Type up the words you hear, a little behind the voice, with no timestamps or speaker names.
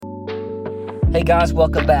Hey guys,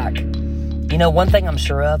 welcome back. You know, one thing I'm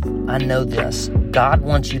sure of, I know this. God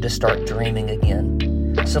wants you to start dreaming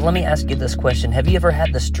again. So let me ask you this question. Have you ever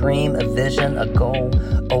had this dream, a vision, a goal,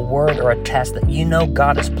 a word, or a task that you know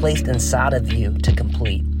God has placed inside of you to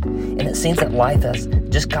complete? And it seems that life has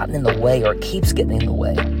just gotten in the way, or it keeps getting in the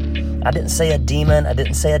way. I didn't say a demon, I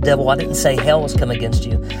didn't say a devil, I didn't say hell has come against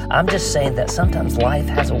you. I'm just saying that sometimes life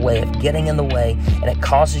has a way of getting in the way, and it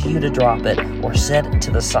causes you to drop it or set it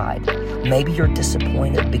to the side. Maybe you're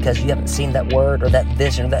disappointed because you haven't seen that word or that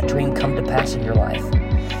vision or that dream come to pass in your life.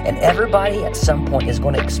 And everybody at some point is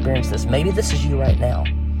going to experience this. Maybe this is you right now.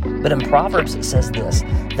 But in Proverbs it says this,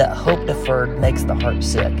 that hope deferred makes the heart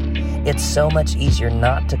sick. It's so much easier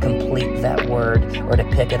not to complete that word or to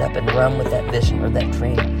pick it up and run with that vision or that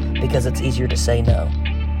dream because it's easier to say no.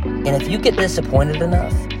 And if you get disappointed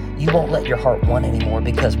enough, you won't let your heart want anymore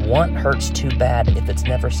because want hurts too bad if it's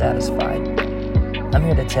never satisfied. I'm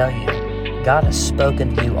here to tell you, God has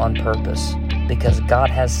spoken to you on purpose because God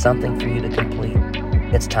has something for you to complete.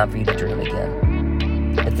 It's time for you to dream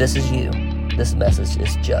again. If this is you, this message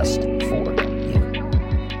is just for you.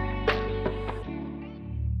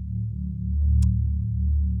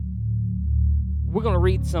 We're going to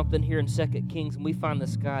read something here in 2 Kings, and we find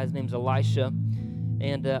this guy. His name's Elisha,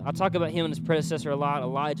 and I'll talk about him and his predecessor a lot.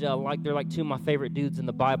 Elijah, they're like two of my favorite dudes in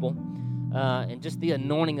the Bible, and just the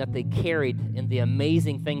anointing that they carried and the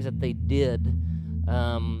amazing things that they did.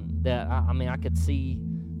 I could see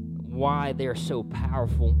why they're so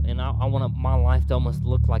powerful, and I want my life to almost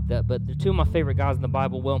look like that. But they're two of my favorite guys in the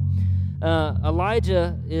Bible. Well,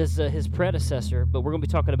 Elijah is his predecessor, but we're going to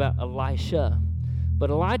be talking about Elisha. But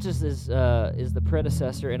Elijah is the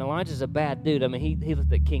predecessor, and Elijah's a bad dude. I mean, he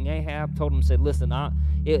looked at King Ahab, told him, said, listen,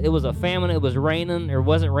 it was a famine, it was raining, or it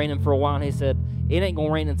wasn't raining for a while, and he said, it ain't going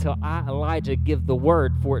to rain until I, Elijah, give the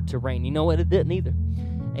word for it to rain. You know what? It didn't either.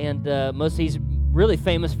 And he's really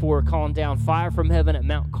famous for calling down fire from heaven at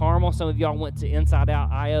Mount Carmel. Some of y'all went to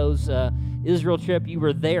INSIDEOUT IO's Israel trip. You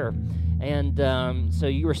were there. And so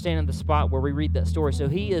you were standing at the spot where we read that story. So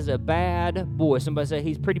he is a bad boy. Somebody say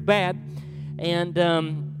he's pretty bad. And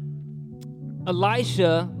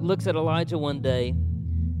Elisha looks at Elijah one day,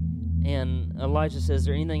 and Elijah says, is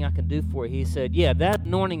there anything I can do for you? He said, yeah, that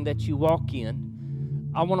anointing that you walk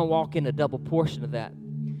in, I want to walk in a double portion of that.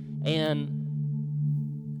 And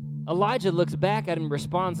Elijah looks back at him and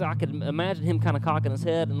responds. I could imagine him kind of cocking his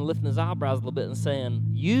head and lifting his eyebrows a little bit and saying,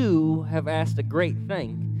 you have asked a great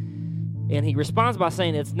thing. And he responds by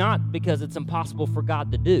saying, it's not because it's impossible for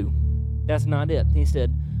God to do. That's not it. He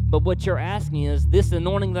said, but what you're asking is, this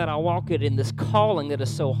anointing that I walk in, this calling that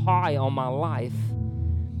is so high on my life,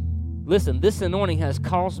 listen, this anointing has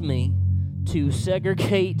caused me to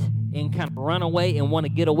segregate and kind of run away and want to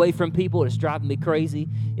get away from people. It's driving me crazy.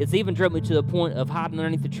 It's even driven me to the point of hiding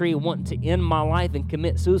underneath the tree and wanting to end my life and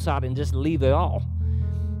commit suicide and just leave it all.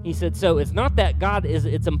 He said, so it's not that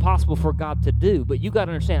it's impossible for God to do, but you got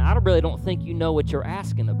to understand, I really don't think you know what you're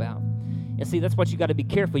asking about. And see, that's what you got to be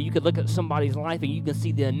careful. You could look at somebody's life and you can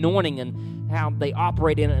see the anointing and how they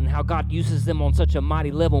operate in it and how God uses them on such a mighty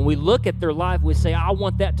level. When we look at their life, we say, I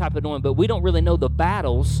want that type of anointing, but we don't really know the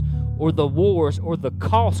battles or the wars or the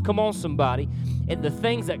costs, come on somebody, and the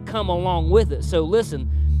things that come along with it. So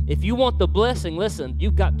listen, if you want the blessing, listen,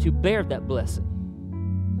 you've got to bear that blessing.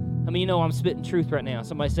 I mean, you know I'm spitting truth right now.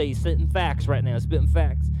 Somebody say he's spitting facts right now, spitting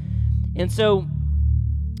facts. And so,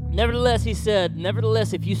 nevertheless, he said,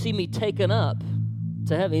 if you see me taken up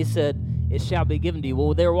to heaven, he said, it shall be given to you.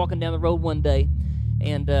 Well, they were walking down the road one day,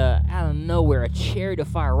 and out of nowhere, a chariot of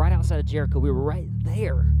fire right outside of Jericho. We were right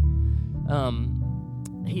there.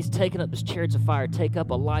 He's taken up this chariots of fire, take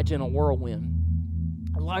up Elijah in a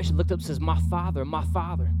whirlwind. Elijah looked up and says, my father, my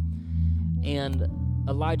father. And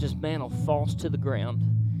Elijah's mantle falls to the ground.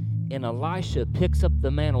 And Elisha picks up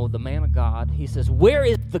the mantle of the man of God. He says, where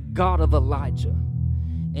is the God of Elijah?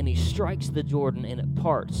 And he strikes the Jordan, and it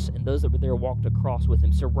parts, and those that were there walked across with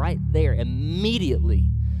him. So right there, immediately,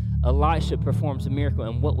 Elisha performs a miracle,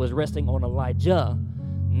 and what was resting on Elijah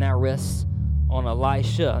now rests on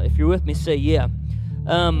Elisha. If you're with me, say yeah.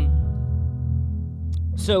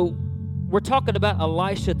 So we're talking about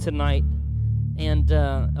Elisha tonight, and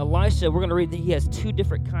Elisha, we're going to read that he has two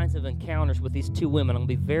different kinds of encounters with these two women. I'm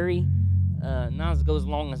going to be very, not as goes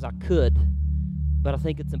long as I could, but I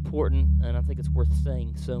think it's important, and I think it's worth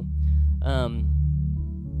saying. So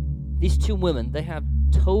these two women, they have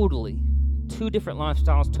two different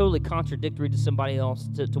lifestyles, totally contradictory to somebody else,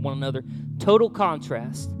 to one another, total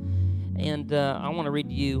contrast. And I want to read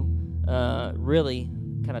to you, really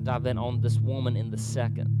kind of dive in on this woman in the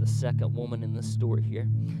second woman in this story here.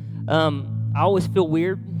 I always feel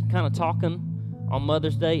weird kind of talking on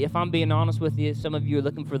Mother's Day. If I'm being honest with you, some of you are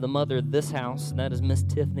looking for the mother of this house, and that is Miss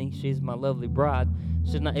Tiffany. She's my lovely bride.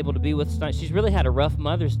 She's not able to be with us tonight. She's really had a rough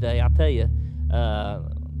Mother's Day, I'll tell you.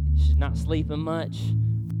 She's not sleeping much,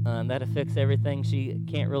 and that affects everything. She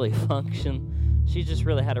can't really function. She's just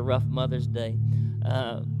really had a rough Mother's Day.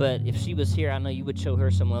 But if she was here, I know you would show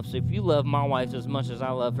her some love. So if you love my wife as much as I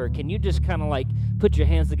love her, can you just kind of like put your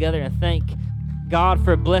hands together and thank God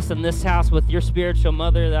for blessing this house with your spiritual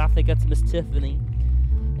mother? I think that's Miss Tiffany.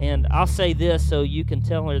 And I'll say this so you can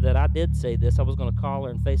tell her that I did say this. I was going to call her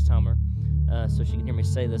and FaceTime her so she can hear me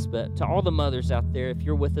say this. But to all the mothers out there, if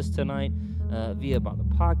you're with us tonight via by the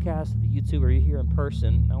podcast, the YouTube, or you're here in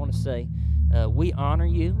person, I want to say we honor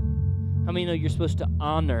you. How many know you're supposed to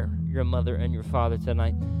honor your mother and your father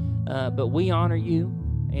tonight? But we honor you,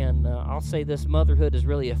 and I'll say this, motherhood is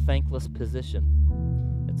really a thankless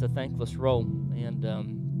position. It's a thankless role, and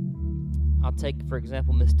I'll take, for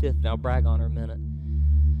example, Miss Tiffany. I'll brag on her a minute.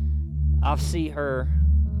 I've seen her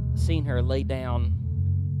lay down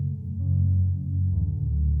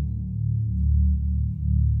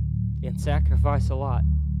and sacrifice a lot,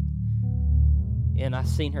 and I've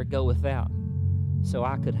seen her go without so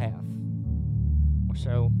I could have, or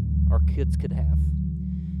so our kids could have,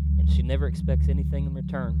 and she never expects anything in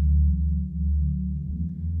return.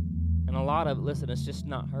 And a lot of it, listen, it's just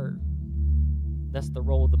not her. That's the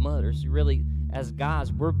role of the mothers. Really, as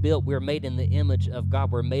guys, we're made in the image of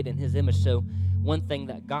God. We're made in His image. So one thing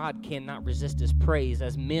that God cannot resist is praise.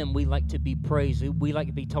 As men, we like to be praised. We like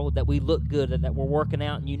to be told that we look good, or that we're working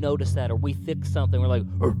out and you notice that, or we fix something. We're like,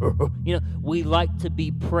 we like to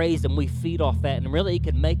be praised, and we feed off that. And really, it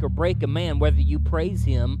can make or break a man whether you praise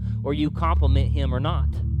him or you compliment him or not.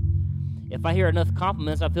 If I hear enough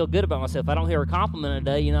compliments, I feel good about myself. If I don't hear a compliment a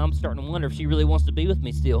day, I'm starting to wonder if she really wants to be with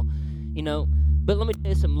me still, But let me tell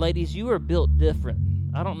you something, ladies, you are built different.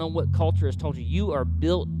 I don't know what culture has told you. You are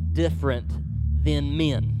built different than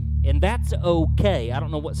men, and that's okay. I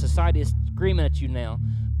don't know what society is screaming at you now,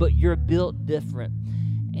 but you're built different.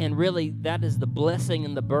 And really, that is the blessing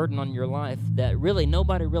and the burden on your life, that really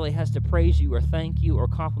nobody really has to praise you or thank you or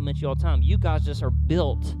compliment you all the time. You guys just are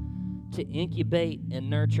built to incubate and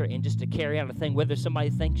nurture and just to carry out a thing, whether somebody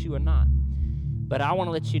thanks you or not. But I want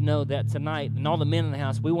to let you know that tonight, and all the men in the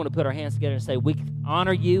house, we want to put our hands together and say, we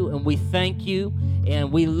honor you and we thank you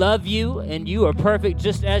and we love you, and you are perfect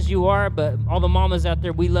just as you are. But all the mamas out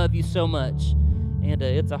there, we love you so much. And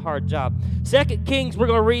it's a hard job. 2 Kings, we're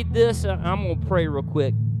going to read this. I'm going to pray real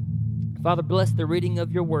quick. Father, bless the reading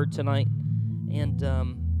of your word tonight. And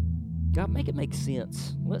God, make it make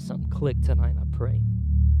sense. Let something click tonight, I pray.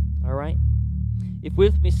 All right? If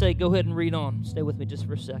with me, say, go ahead and read on. Stay with me just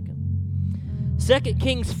for a second. 2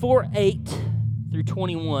 Kings 4:8 through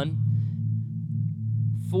 21.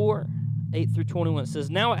 4:8 through 21. It says,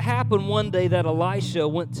 now it happened one day that Elisha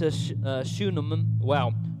went to Shunem,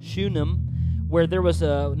 where there was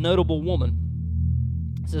a notable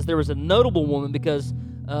woman. It says there was a notable woman because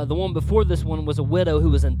the one before this one was a widow who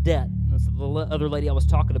was in debt. That's the other lady I was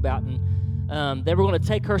talking about. And they were going to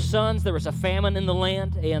take her sons. There was a famine in the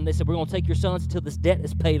land, and they said, we're going to take your sons until this debt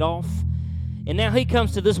is paid off. And now he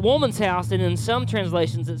comes to this woman's house, and in some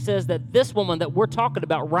translations it says that this woman that we're talking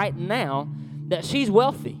about right now, that she's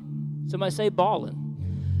wealthy. Somebody say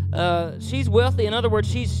ballin'. She's wealthy. In other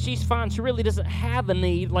words, she's fine. She really doesn't have a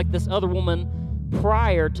need like this other woman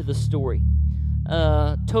prior to the story.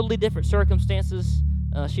 Totally different circumstances.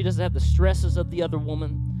 She doesn't have the stresses of the other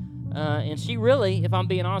woman. And she really, if I'm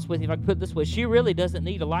being honest with you, if I can put it this way, she really doesn't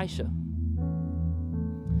need Elisha.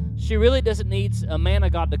 She really doesn't need a man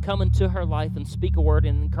of God to come into her life and speak a word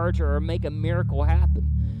and encourage her or make a miracle happen.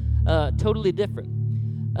 Totally different.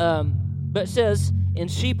 But it says, and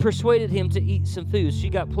she persuaded him to eat some food. She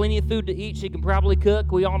got plenty of food to eat. She can probably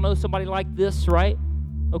cook. We all know somebody like this, right?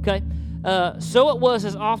 Okay. So it was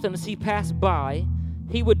as often as he passed by,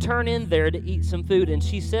 he would turn in there to eat some food. And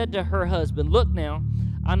she said to her husband, look now,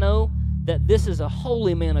 I know that this is a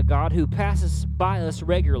holy man of God who passes by us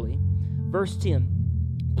regularly. Verse 10.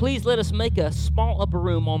 Please let us make a small upper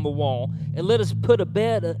room on the wall, and let us put a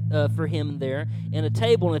bed for him there, and a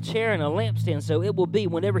table and a chair and a lampstand, so it will be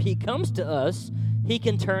whenever he comes to us, he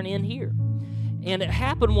can turn in here. And it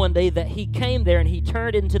happened one day that he came there, and he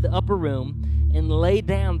turned into the upper room and lay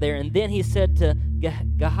down there. And then he said to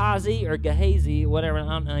Gehazi, or Gehazi, whatever, I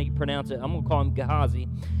don't know how you pronounce it. I'm going to call him Gehazi,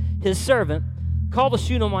 his servant, call the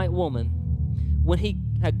Shunammite woman. When he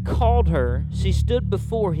had called her, she stood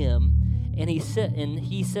before him. And he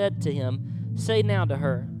said to him, say now to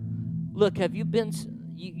her, look,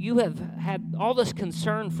 you have had all this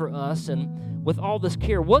concern for us and with all this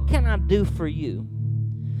care. What can I do for you?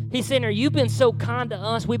 He's saying, you've been so kind to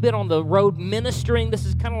us. We've been on the road ministering. This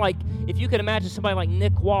is kind of like, if you could imagine somebody like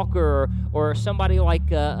Nick Walker or somebody like,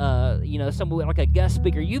 somebody like a guest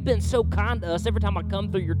speaker. You've been so kind to us every time I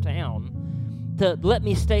come through your town to let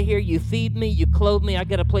me stay here. You feed me, you clothe me, I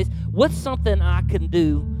get a place. What's something I can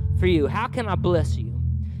do for you? How can I bless you?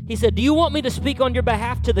 He said, do you want me to speak on your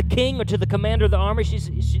behalf to the king or to the commander of the army?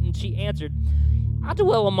 She answered, I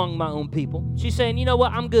dwell among my own people. She's saying, you know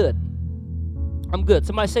what, I'm good. I'm good.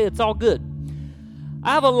 Somebody say it's all good.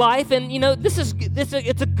 I have a life, and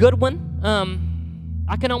it's a good one.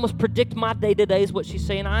 I can almost predict my day-to-day is what she's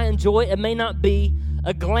saying. I enjoy it. It may not be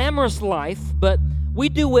a glamorous life, but we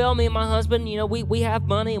do well, me and my husband. We have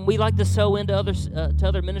money, and we like to sow into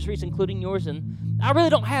other ministries, including yours, and I really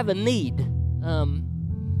don't have a need.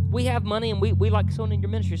 We have money, and we like sowing in your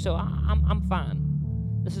ministry, so I'm fine.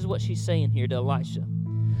 This is what she's saying here to Elisha.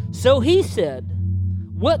 So he said,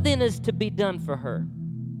 what then is to be done for her?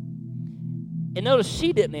 And notice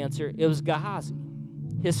she didn't answer. It was Gehazi,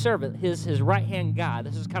 his servant, his right-hand guy.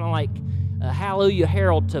 This is kind of like a Hallelujah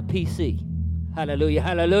Herald to PC. Hallelujah,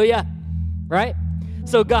 hallelujah. Right?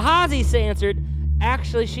 So Gehazi answered,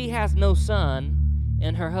 actually, she has no son,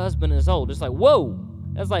 and her husband is old. It's like, whoa.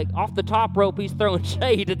 That's like off the top rope, he's throwing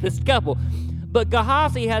shade at this couple. But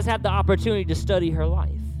Gehazi has had the opportunity to study her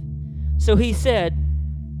life. So he said,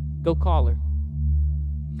 go call her.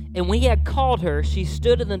 And when he had called her, she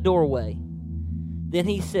stood in the doorway. Then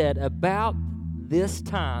he said, about this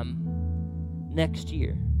time next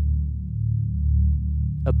year.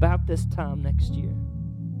 About this time next year.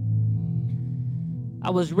 I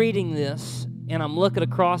was reading this, and I'm looking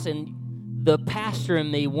across, and the pastor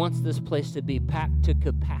in me wants this place to be packed to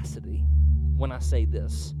capacity when I say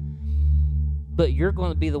this. But you're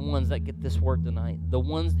going to be the ones that get this word tonight. The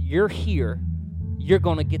ones, you're here, you're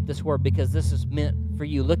going to get this word because this is meant for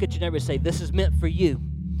you. Look at your neighbor and say, this is meant for you.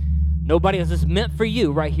 Nobody else. This is meant for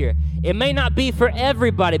you right here. It may not be for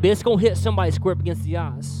everybody, but it's going to hit somebody square up against the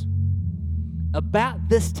eyes. About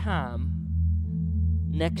this time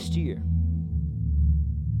next year.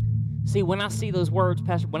 See, when I see those words,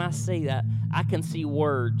 Pastor, when I say that, I can see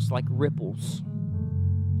words like ripples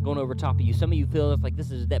going over top of you. Some of you feel like this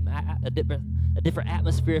is a different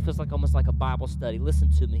atmosphere. It feels like almost like a Bible study.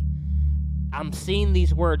 Listen to me. I'm seeing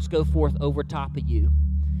these words go forth over top of you.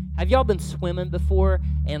 Have y'all been swimming before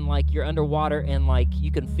and like you're underwater and like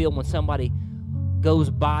you can feel when somebody goes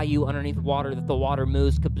by you underneath water that the water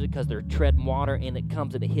moves because they're treading water and it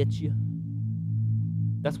comes and it hits you?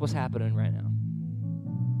 That's what's happening right now.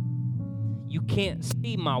 You can't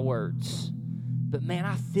see my words, but man,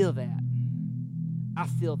 I feel that. I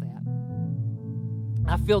feel that.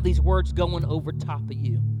 I feel these words going over top of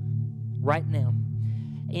you right now.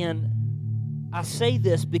 And I say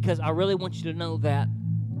this because I really want you to know that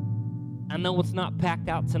I know it's not packed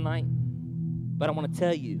out tonight, but I want to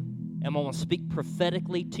tell you, and I want to speak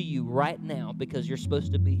prophetically to you right now because you're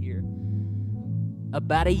supposed to be here.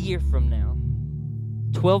 About a year from now,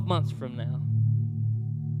 12 months from now,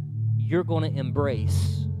 you're going to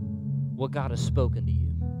embrace what God has spoken to you.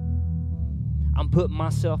 I'm putting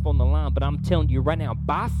myself on the line, but I'm telling you right now,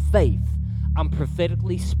 by faith, I'm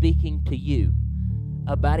prophetically speaking to you.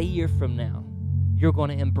 About a year from now, you're going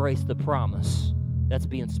to embrace the promise that's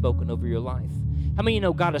being spoken over your life. How many of you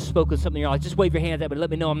know God has spoken something in your life? Just wave your hands at me. Let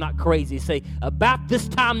me know I'm not crazy. Say, about this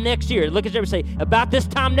time next year. Look at you and say, about this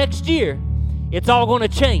time next year, it's all going to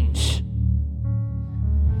change.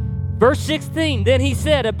 Verse 16, then he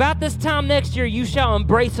said, about this time next year, you shall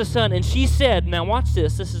embrace a son. And she said, now watch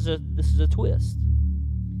this. This is a twist.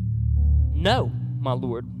 No, my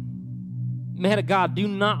Lord. Man of God, do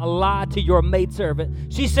not lie to your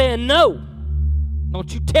maidservant. She's saying, no.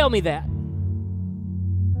 Don't you tell me that.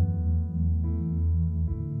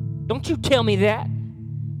 Don't you tell me that.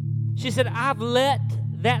 She said, I've let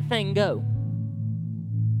that thing go.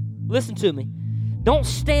 Listen to me. Don't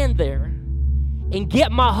stand there and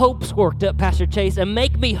get my hopes worked up, Pastor Chase, and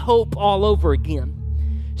make me hope all over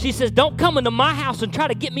again. She says, don't come into my house and try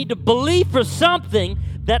to get me to believe for something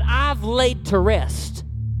that I've laid to rest.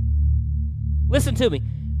 Listen to me.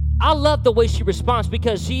 I love the way she responds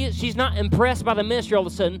because she's not impressed by the ministry all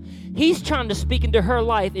of a sudden. He's trying to speak into her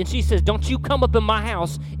life, and she says, don't you come up in my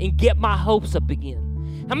house and get my hopes up again.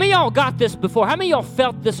 How many of y'all got this before? How many of y'all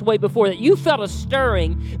felt this way before, that you felt a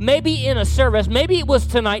stirring, maybe in a service, maybe it was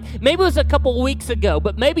tonight, maybe it was a couple weeks ago,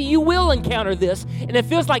 but maybe you will encounter this, and it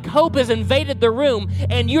feels like hope has invaded the room,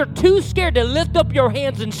 and you're too scared to lift up your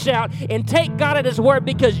hands and shout and take God at His word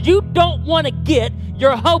because you don't want to get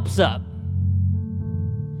your hopes up.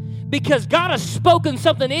 because God has spoken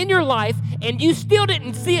something in your life and you still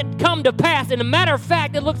didn't see it come to pass. And a matter of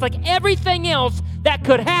fact, it looks like everything else that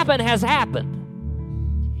could happen has happened.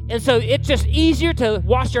 And so it's just easier to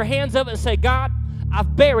wash your hands of it and say, God,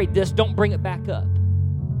 I've buried this. Don't bring it back up.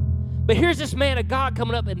 But here's this man of God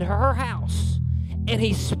coming up into her house, and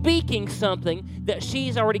he's speaking something that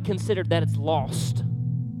she's already considered that it's lost.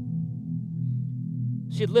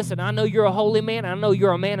 She said, listen, I know you're a holy man. I know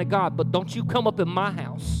you're a man of God, but don't you come up in my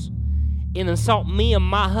house and insult me and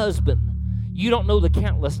my husband. You don't know the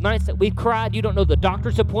countless nights that we've cried. You don't know the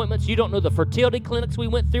doctor's appointments. You don't know the fertility clinics we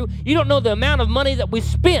went through. You don't know the amount of money that we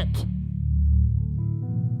spent.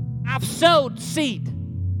 I've sowed seed.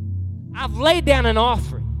 I've laid down an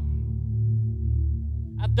offering.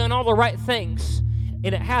 I've done all the right things,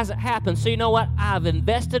 and it hasn't happened. So you know what? I've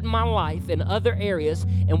invested my life in other areas,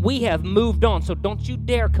 and we have moved on. So don't you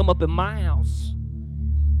dare come up in my house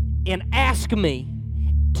and ask me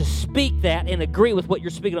to speak that and agree with what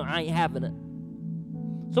you're speaking on. I ain't having it.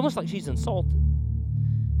 It's almost like she's insulted.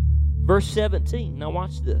 Verse 17. Now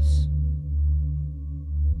watch this.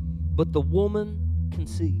 But the woman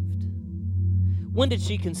conceived. When did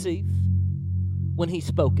she conceive? When he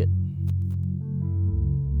spoke it.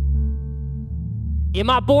 Am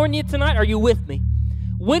I boring you tonight? Are you with me?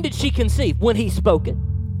 When did she conceive? When he spoke it.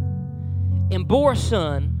 And bore a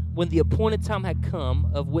son when the appointed time had come,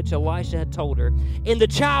 of which Elisha had told her. And the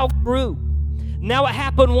child grew. Now it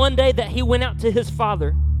happened one day that he went out to his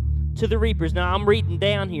father, to the reapers. Now I'm reading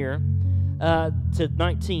down here to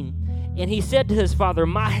 19. And he said to his father,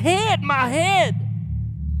 my head, my head.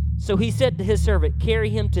 So he said to his servant, carry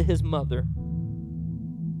him to his mother.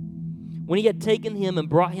 When he had taken him and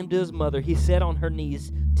brought him to his mother, he sat on her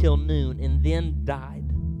knees till noon and then died.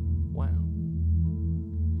 Wow.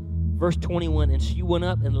 Verse 21, and she went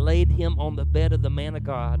up and laid him on the bed of the man of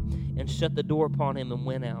God and shut the door upon him and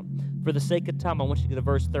went out. For the sake of time, I want you to go to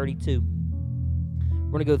verse 32.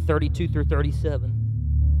 We're going to go 32 through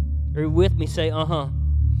 37. Are you with me? Say,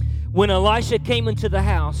 When Elisha came into the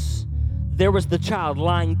house, there was the child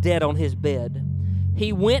lying dead on his bed.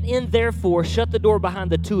 He went in, therefore, shut the door behind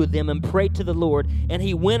the two of them, and prayed to the Lord. And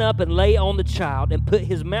he went up and lay on the child, and put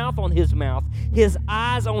his mouth on his mouth, his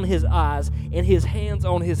eyes on his eyes, and his hands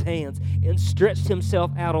on his hands, and stretched himself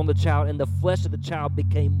out on the child, and the flesh of the child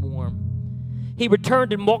became warm. He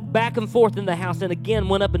returned and walked back and forth in the house, and again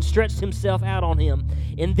went up and stretched himself out on him.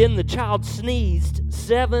 And then the child sneezed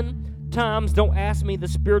 7 times. Don't ask me the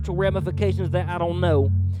spiritual ramifications of that. I don't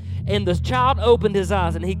know. And the child opened his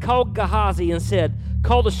eyes, and he called Gehazi and said,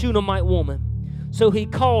 call the Shunammite woman. So he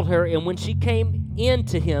called her, and when she came in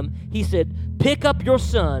to him, he said, pick up your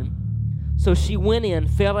son. So she went in,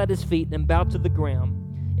 fell at his feet, and bowed to the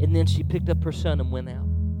ground. And then she picked up her son and went out.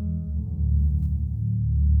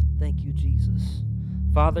 Thank you, Jesus.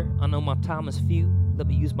 Father, I know my time is few. Let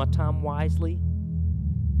me use my time wisely.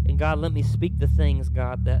 And God, let me speak the things,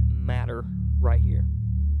 God, that matter right here.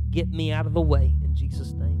 Get me out of the way in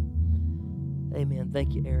Jesus' name. Amen.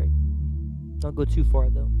 Thank you, Eric. Don't go too far,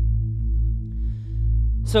 though.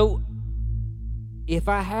 So, if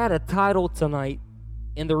I had a title tonight,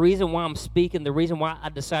 and the reason why I'm speaking, the reason why I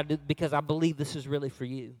decided, because I believe this is really for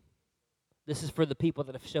you. This is for the people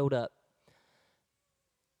that have showed up.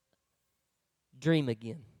 Dream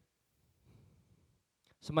again.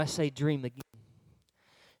 Somebody say dream again.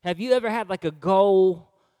 Have you ever had like a goal,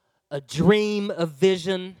 a dream, a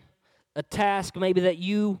vision, a task maybe that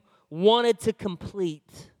you wanted to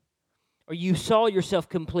complete, or you saw yourself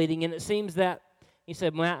completing, and it seems that you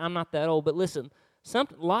said, well, I'm not that old, but listen,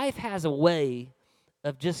 life has a way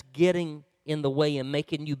of just getting in the way and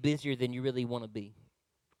making you busier than you really want to be.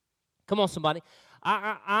 Come on, somebody.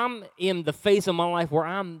 I'm in the phase of my life where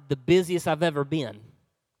I'm the busiest I've ever been.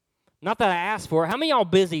 Not that I asked for it. How many of y'all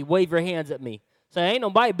busy? Wave your hands at me. Say, ain't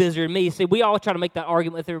nobody busier than me. See, we all try to make that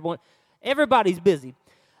argument with everyone. Everybody's busy.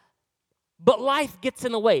 But life gets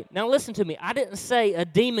in the way. Now listen to me. I didn't say a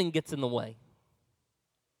demon gets in the way.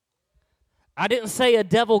 I didn't say a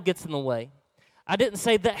devil gets in the way. I didn't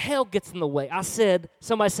say that hell gets in the way. I said,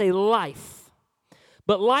 somebody say life.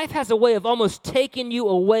 But life has a way of almost taking you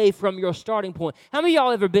away from your starting point. How many of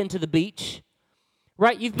y'all ever been to the beach?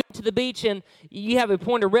 Right? You've been to the beach and you have a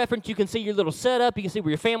point of reference. You can see your little setup. You can see where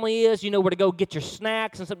your family is. You know where to go get your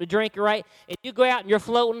snacks and something to drink, right? And you go out and you're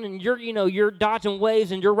floating and you're dodging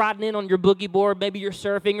waves and you're riding in on your boogie board. Maybe you're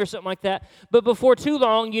surfing or something like that. But before too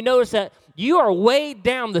long, you notice that you are way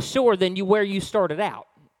down the shore than where you started out,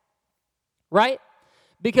 right?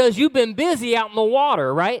 Because you've been busy out in the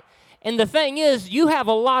water, right? And the thing is, you have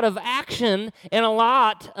a lot of action and a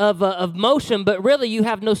lot of motion, but really you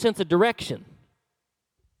have no sense of direction.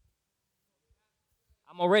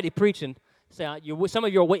 I'm already preaching. Some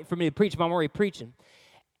of you are waiting for me to preach, but I'm already preaching.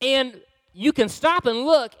 And you can stop and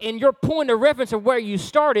look, and your point of reference of where you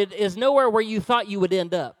started is nowhere where you thought you would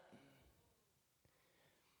end up.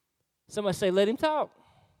 Somebody say, let him talk.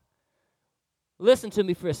 Listen to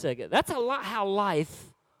me for a second. That's a lot how life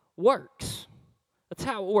works. That's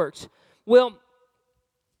how it works. Well,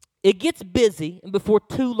 it gets busy, and before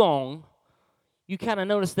too long, you kind of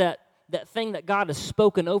notice that thing that God has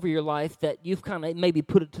spoken over your life that you've kind of maybe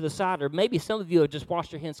put it to the side, or maybe some of you have just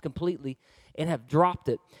washed your hands completely and have dropped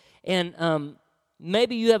it. And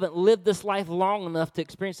maybe you haven't lived this life long enough to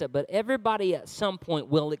experience that, but everybody at some point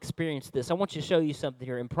will experience this. I want you to show you something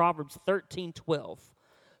here in Proverbs 13:12.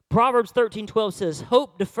 Proverbs 13:12 says,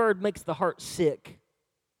 hope deferred makes the heart sick.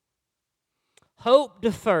 Hope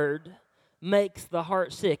deferred makes the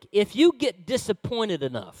heart sick. If you get disappointed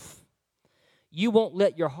enough, you won't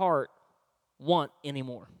let your heart want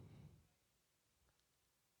anymore.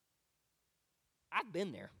 I've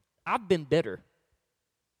been there. I've been bitter.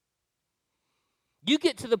 You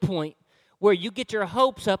get to the point where you get your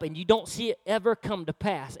hopes up and you don't see it ever come to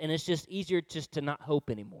pass, and it's just easier just to not hope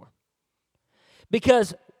anymore.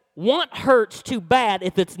 Because want hurts too bad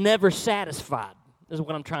if it's never satisfied, is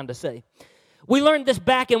what I'm trying to say. We learned this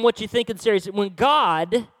back in What You Thinking series. When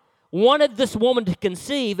God wanted this woman to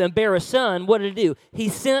conceive and bear a son, what did he do? He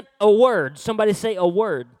sent a word. Somebody say a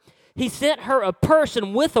word. He sent her a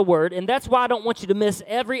person with a word, and that's why I don't want you to miss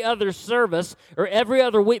every other service or every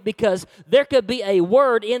other week, because there could be a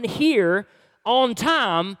word in here on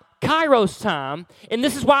time, Kairos time, and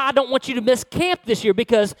this is why I don't want you to miss camp this year,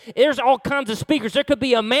 because there's all kinds of speakers. There could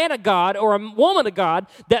be a man of God or a woman of God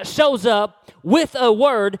that shows up with a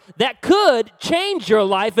word that could change your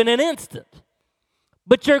life in an instant,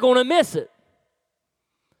 but you're going to miss it.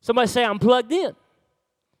 Somebody say, I'm plugged in.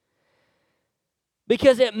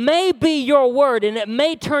 Because it may be your word, and it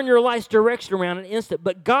may turn your life's direction around in an instant,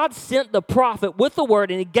 but God sent the prophet with the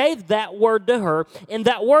word, and he gave that word to her, and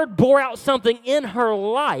that word bore out something in her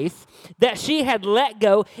life that she had let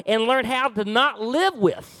go and learned how to not live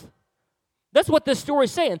with. That's what this story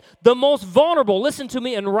is saying. The most vulnerable, listen to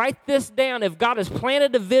me and write this down. If God has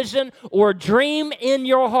planted a vision or a dream in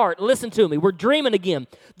your heart, listen to me. We're dreaming again.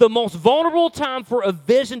 The most vulnerable time for a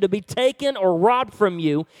vision to be taken or robbed from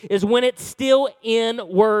you is when it's still in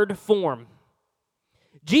word form.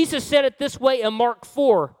 Jesus said it this way in Mark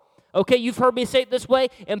 4. Okay, you've heard me say it this way,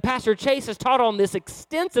 and Pastor Chase has taught on this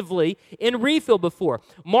extensively in Refill before.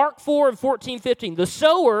 Mark 4 and 14-15. The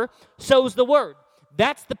sower sows the word.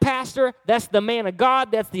 That's the pastor, that's the man of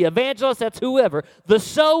God, that's the evangelist, that's whoever. The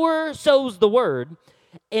sower sows the word,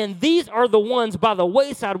 and these are the ones by the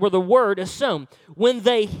wayside where the word is sown. When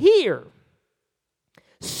they hear,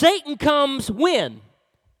 Satan comes when?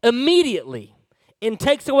 Immediately, and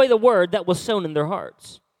takes away the word that was sown in their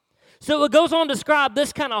hearts. So it goes on to describe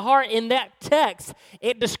this kind of heart in that text.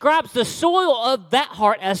 It describes the soil of that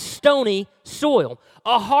heart as stony soil,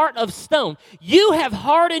 a heart of stone. You have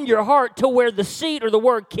hardened your heart to where the seed or the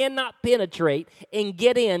word cannot penetrate and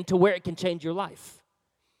get in to where it can change your life.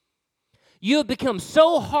 You have become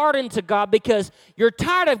so hardened to God because you're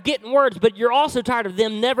tired of getting words, but you're also tired of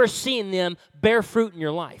them never seeing them bear fruit in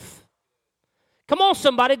your life. Come on,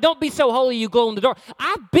 somebody, don't be so holy you glow in the dark.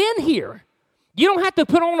 I've been here. You don't have to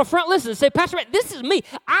put on a front list and say, Pastor Matt, this is me.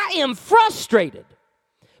 I am frustrated.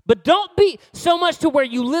 But don't be so much to where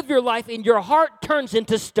you live your life and your heart turns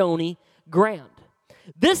into stony ground.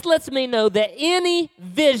 This lets me know that any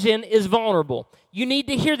vision is vulnerable. You need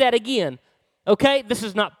to hear that again. Okay? This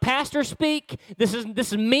is not pastor speak. This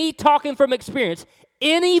is me talking from experience.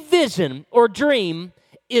 Any vision or dream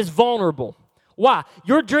is vulnerable. Why?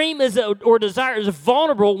 Your dream or desire is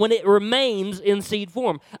vulnerable when it remains in seed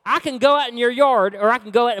form. I can go out in your yard, or I can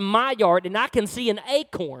go out in my yard, and I can see an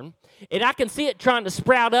acorn, and I can see it trying to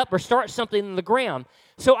sprout up or start something in the ground.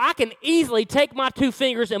 So I can easily take my 2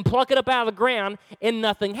 fingers and pluck it up out of the ground, and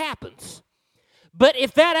nothing happens. But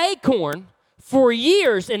if that acorn, for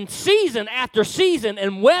years and season after season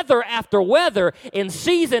and weather after weather and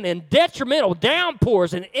season and detrimental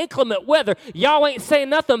downpours and inclement weather, y'all ain't saying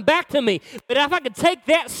nothing back to me. But if I could take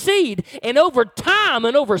that seed and over time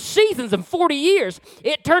and over seasons and 40 years,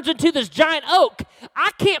 it turns into this giant oak.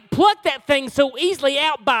 I can't pluck that thing so easily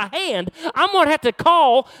out by hand. I'm going to have to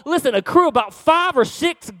call, a crew about 5 or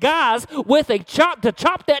 6 guys with a chop to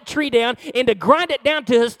chop that tree down and to grind it down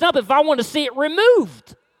to his stump if I want to see it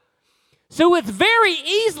removed. So it's very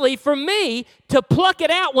easily for me to pluck it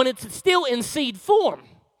out when it's still in seed form.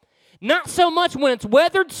 Not so much when it's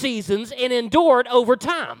weathered seasons and endured over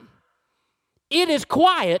time. It is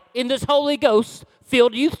quiet in this Holy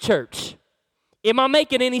Ghost-filled youth church. Am I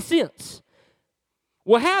making any sense?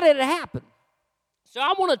 Well, how did it happen? So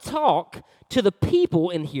I want to talk to the people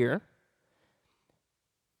in here,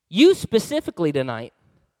 you specifically tonight,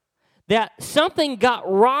 that something got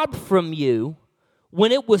robbed from you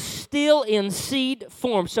when it was still in seed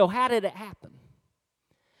form. So how did it happen?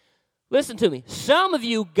 Listen to me. Some of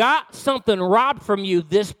you got something robbed from you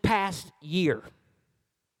this past year.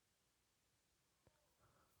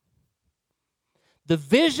 The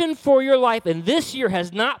vision for your life in this year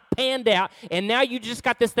has not panned out, and now you just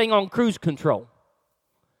got this thing on cruise control.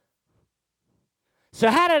 So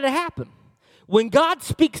how did it happen? When God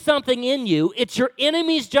speaks something in you, it's your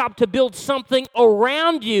enemy's job to build something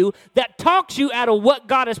around you that talks you out of what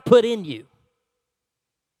God has put in you.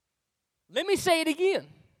 Let me say it again.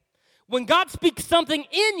 When God speaks something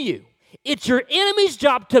in you, it's your enemy's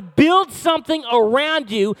job to build something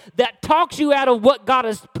around you that talks you out of what God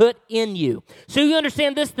has put in you. So you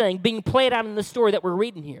understand this thing being played out in the story that we're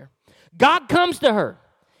reading here. God comes to her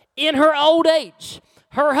in her old age.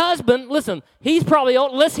 Her husband, listen, he's probably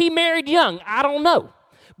old, unless he married young. I don't know.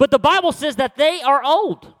 But the Bible says that they are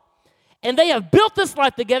old. And they have built this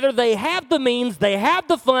life together. They have the means. They have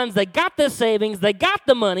the funds. They got the savings. They got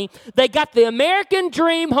the money. They got the American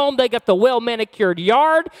dream home. They got the well-manicured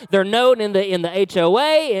yard. They're known in the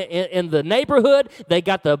HOA, in the neighborhood. They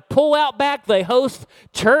got the pool out back. They host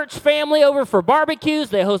church family over for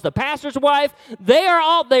barbecues. They host the pastor's wife.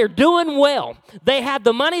 They're doing well. They have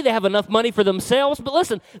the money. They have enough money for themselves. But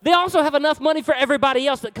listen, they also have enough money for everybody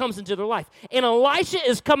else that comes into their life. And Elisha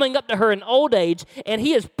is coming up to her in old age, and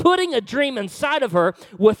he is putting a dream inside of her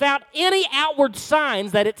without any outward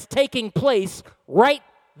signs that it's taking place right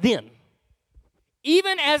then.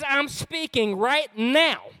 Even as I'm speaking right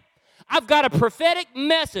now, I've got a prophetic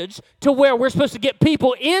message to where we're supposed to get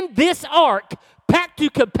people in this ark packed to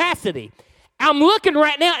capacity. I'm looking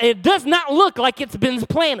right now, and it does not look like it's been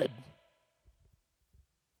planted.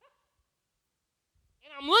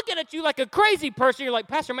 And I'm looking at you like a crazy person. You're like,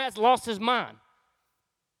 Pastor Matt's lost his mind.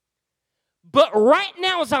 But right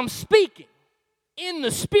now as I'm speaking, in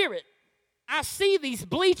the spirit, I see these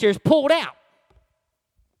bleachers pulled out.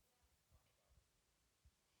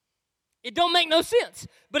 It don't make no sense.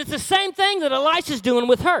 But it's the same thing that Elisha's doing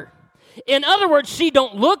with her. In other words, she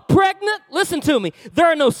don't look pregnant. Listen to me. There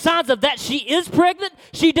are no signs of that she is pregnant.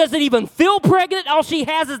 She doesn't even feel pregnant. All she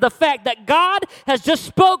has is the fact that God has just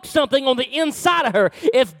spoke something on the inside of her.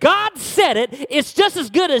 If God said it, it's just as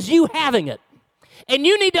good as you having it. And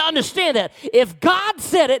you need to understand that. If God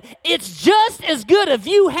said it, it's just as good as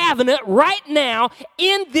you having it right now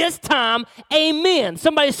in this time. Amen.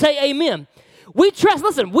 Somebody say amen. We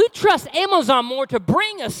trust Amazon more to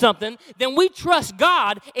bring us something than we trust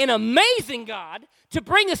God, an amazing God, to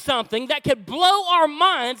bring us something that could blow our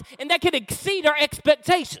minds and that could exceed our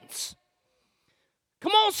expectations.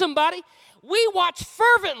 Come on, somebody. We watch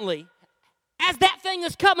fervently as that thing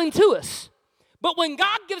is coming to us. But when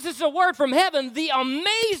God gives us a word from heaven, the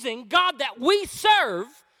amazing God that we serve,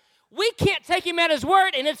 we can't take him at his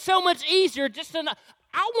word, and it's so much easier just to...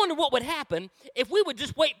 I wonder what would happen if we would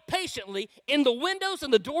just wait patiently in the windows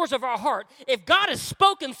and the doors of our heart. If God has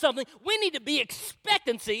spoken something, we need to be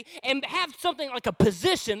expectancy and have something like a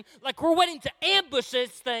position, like we're waiting to ambush this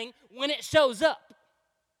thing when it shows up.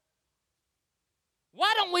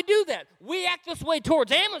 Why don't we do that? We act this way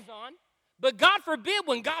towards Amazon. But God forbid,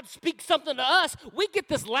 when God speaks something to us, we get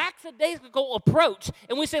this lackadaisical approach,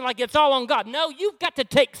 and we say like it's all on God. No, you've got to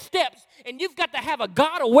take steps, and you've got to have a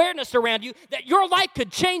God awareness around you that your life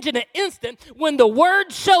could change in an instant. When the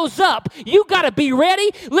word shows up, you got to be ready.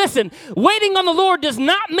 Listen, waiting on the Lord does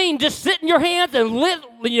not mean just sitting your hands and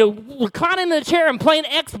reclining in the chair and playing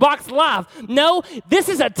Xbox Live. No, this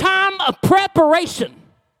is a time of preparation.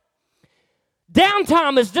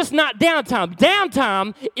 Downtime is just not downtime.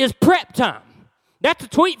 Downtime is prep time. That's a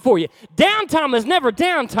tweet for you. Downtime is never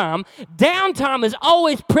downtime. Downtime is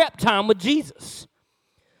always prep time with Jesus.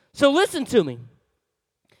 So listen to me.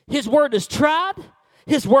 His word is tried.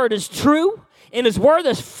 His word is true. And his word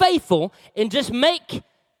is faithful. And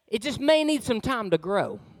it just may need some time to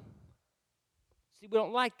grow. See, we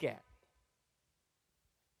don't like that.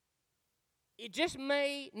 It just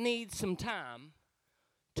may need some time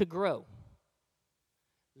to grow.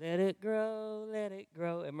 Let it grow, let it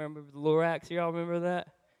grow. And remember the Lorax? Y'all remember that?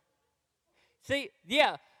 See,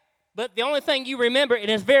 yeah. But the only thing you remember, and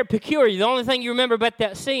it's very peculiar, the only thing you remember about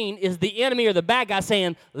that scene is the enemy or the bad guy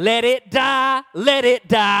saying, let it die, let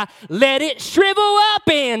it shrivel up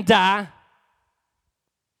and die.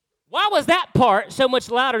 Why was that part so much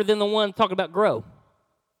louder than the one talking about grow?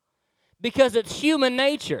 Because it's human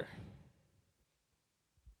nature.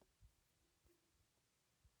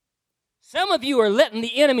 Some of you are letting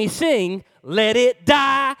the enemy sing, let it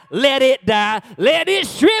die, let it die, let it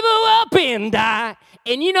shrivel up and die.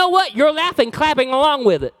 And you know what? You're laughing, clapping along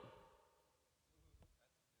with it.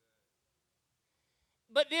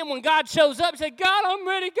 But then when God shows up, he said, God, I'm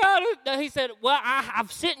ready, God. He said, well,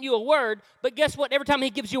 I've sent you a word. But guess what? Every time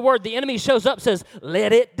he gives you a word, the enemy shows up and says,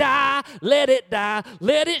 let it die, let it die,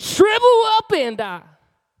 let it shrivel up and die.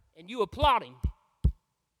 And you applaud him.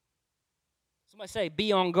 Somebody say,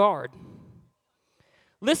 be on guard.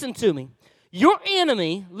 Listen to me. Your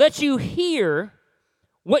enemy lets you hear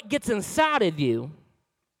what gets inside of you.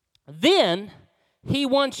 Then he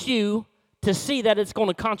wants you to see that it's going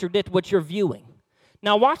to contradict what you're viewing.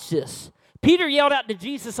 Now watch this. Peter yelled out to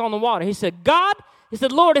Jesus on the water. He said, God, he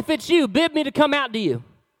said, Lord, if it's you, bid me to come out to you.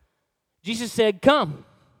 Jesus said, come.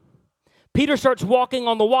 Peter starts walking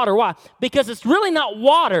on the water. Why? Because it's really not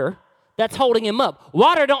water that's holding him up.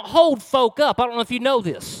 Water don't hold folk up. I don't know if you know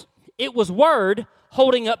this. It was word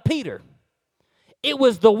holding up Peter. It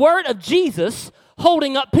was the word of Jesus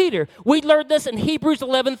holding up Peter. We learned this in Hebrews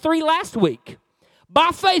 11:3 last week.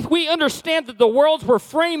 By faith, we understand that the worlds were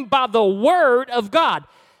framed by the Word of God.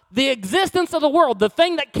 The existence of the world, the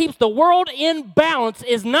thing that keeps the world in balance,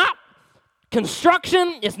 is not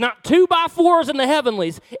construction, it's not 2x4s in the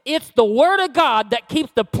heavenlies. It's the Word of God that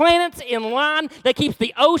keeps the planets in line, that keeps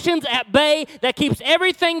the oceans at bay, that keeps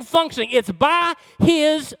everything functioning. It's by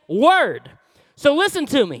His Word. So listen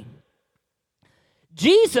to me.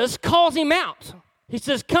 Jesus calls him out. He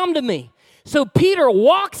says, come to me. So Peter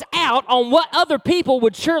walks out on what other people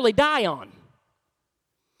would surely die on.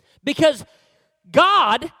 Because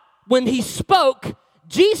God, when he spoke,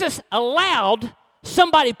 Jesus allowed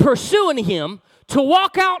somebody pursuing him to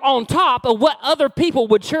walk out on top of what other people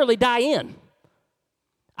would surely die in.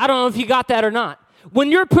 I don't know if you got that or not.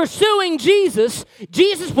 When you're pursuing Jesus,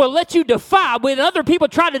 Jesus will let you defy when other people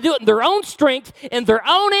try to do it in their own strength, and their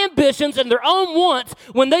own ambitions, and their own wants.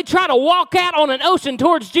 When they try to walk out on an ocean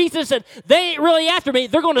towards Jesus and they ain't really after me,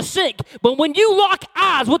 they're going to sink. But when you lock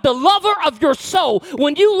eyes with the lover of your soul,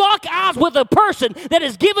 when you lock eyes with a person that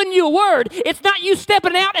has given you a word, it's not you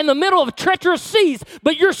stepping out in the middle of treacherous seas,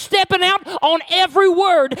 but you're stepping out on every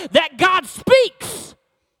word that God speaks.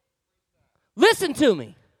 Listen to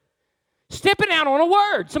me. Stepping out on a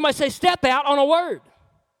word. Somebody say, step out on a word.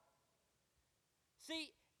 See,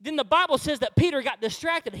 then the Bible says that Peter got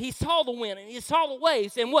distracted. He saw the wind and he saw the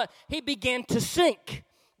waves, and what? He began to sink.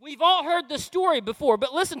 We've all heard the story before,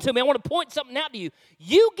 but listen to me. I want to point something out to you.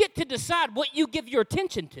 You get to decide what you give your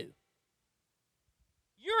attention to.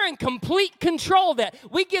 You're in complete control of that.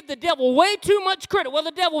 We give the devil way too much credit. Well,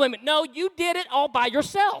 the devil, no, you did it all by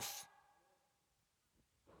yourself.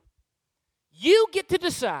 You get to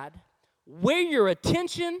decide where your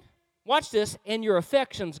attention, watch this, and your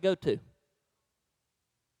affections go to.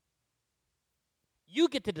 You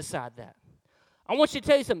get to decide that. I want you to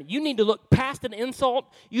tell you something. You need to look past an insult.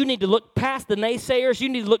 You need to look past the naysayers. You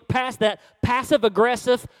need to look past that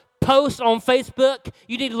passive-aggressive post on Facebook.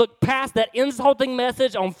 You need to look past that insulting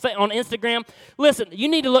message on Instagram. Listen, you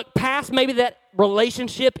need to look past maybe that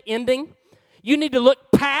relationship ending. You need to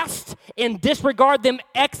look past and disregard them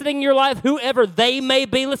exiting your life, whoever they may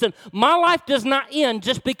be. Listen, my life does not end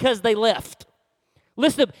just because they left.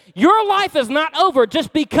 Listen, your life is not over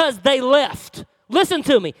just because they left. Listen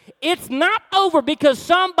to me. It's not over because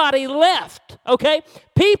somebody left, okay?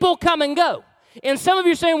 People come and go. And some of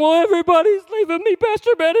you are saying, well, everybody's leaving me,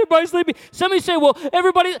 Pastor Man, everybody's leaving me. Some of you say, well,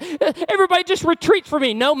 everybody just retreats from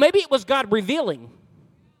me. No, maybe it was God revealing.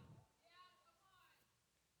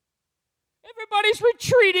 Everybody's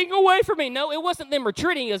retreating away from me. No, it wasn't them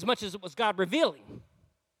retreating as much as it was God revealing.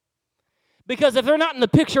 Because if they're not in the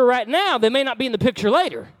picture right now, they may not be in the picture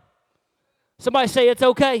later. Somebody say it's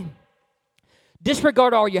okay.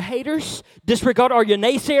 Disregard all your haters. Disregard all your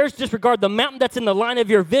naysayers. Disregard the mountain that's in the line of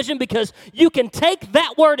your vision, because you can take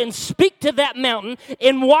that word and speak to that mountain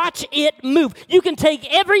and watch it move. You can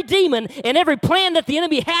take every demon and every plan that the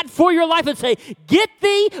enemy had for your life and say, get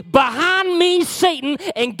thee behind me, Satan,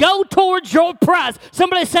 and go towards your prize.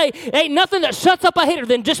 Somebody say, ain't nothing that shuts up a hater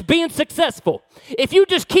than just being successful. If you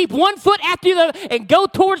just keep one foot after the other and go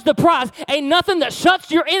towards the prize, ain't nothing that shuts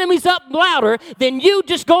your enemies up louder than you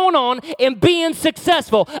just going on and being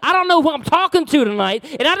successful. I don't know who I'm talking to tonight,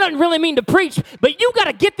 and I don't really mean to preach, but you got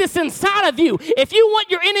to get this inside of you. If you want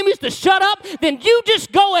your enemies to shut up, then you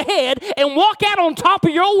just go ahead and walk out on top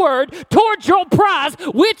of your word towards your prize,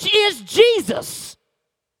 which is Jesus.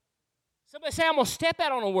 Somebody say, I'm going to step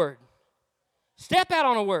out on a word. Step out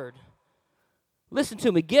on a word. Listen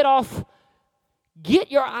to me. Get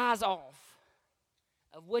your eyes off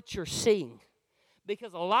of what you're seeing.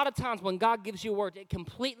 Because a lot of times when God gives you a word, it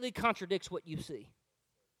completely contradicts what you see.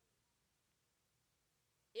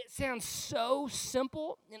 It sounds so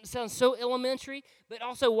simple, and it sounds so elementary, but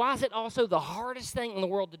also, why is it also the hardest thing in the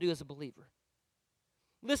world to do as a believer?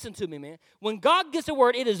 Listen to me, man. When God gives a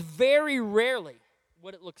word, it is very rarely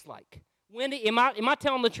what it looks like. Wendy, am I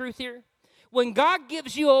telling the truth here? When God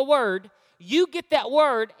gives you a word, you get that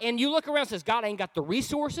word, and you look around and says, God, I ain't got the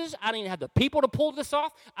resources. I don't even have the people to pull this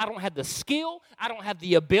off. I don't have the skill. I don't have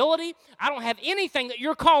the ability. I don't have anything that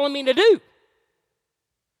you're calling me to do.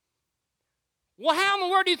 Well, how in the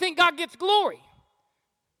world do you think God gets glory?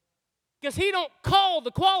 Because he don't call the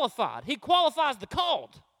qualified. He qualifies the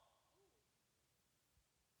called.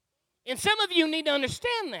 And some of you need to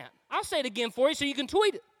understand that. I'll say it again for you so you can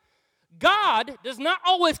tweet it. God does not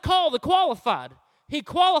always call the qualified. He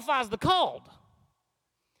qualifies the called.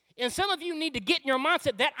 And some of you need to get in your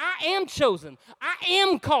mindset that I am chosen. I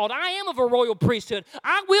am called. I am of a royal priesthood.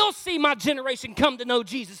 I will see my generation come to know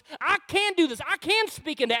Jesus. I can do this. I can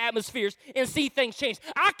speak into atmospheres and see things change.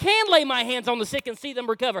 I can lay my hands on the sick and see them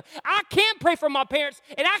recover. I can pray for my parents,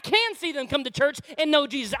 and I can see them come to church and know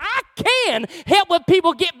Jesus. I can help with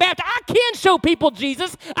people get baptized. I can show people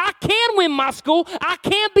Jesus. I can win my school. I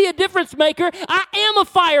can be a difference maker. I am a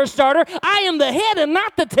fire starter. I am the head and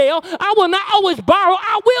not the tail. I will not always borrow.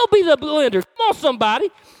 I will be the blender. Come on, somebody.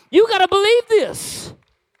 You got to believe this.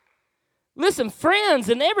 Listen, friends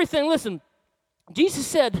and everything, listen. Jesus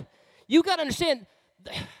said, you got to understand,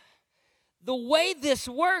 the way this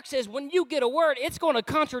works is when you get a word, it's going to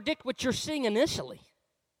contradict what you're seeing initially.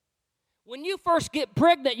 When you first get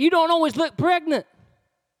pregnant, you don't always look pregnant.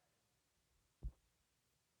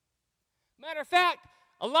 Matter of fact,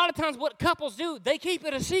 a lot of times what couples do, they keep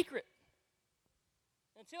it a secret.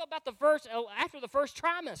 Until about after the first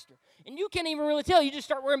trimester. And you can't even really tell. You just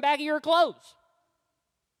start wearing baggier clothes.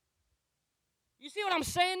 You see what I'm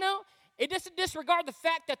saying now? It doesn't disregard the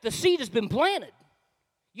fact that the seed has been planted.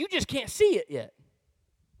 You just can't see it yet.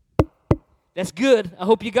 That's good. I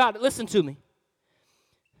hope you got it. Listen to me.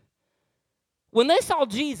 When they saw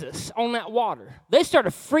Jesus on that water, they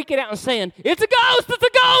started freaking out and saying, it's a ghost, it's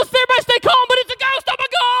a ghost. Everybody stay calm, but it's a ghost. Oh, my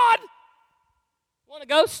God. Want a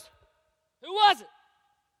ghost? Who was it?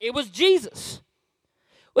 It was Jesus.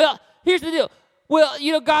 Well, here's the deal. Well,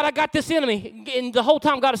 God, I got this enemy. And the whole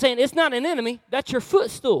time God is saying, it's not an enemy. That's your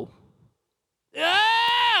footstool.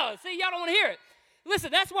 Oh, see, y'all don't want to hear it.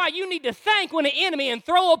 Listen, that's why you need to thank when an enemy and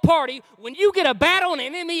throw a party. When you get a battle and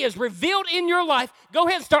an enemy is revealed in your life, go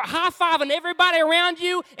ahead and start high-fiving everybody around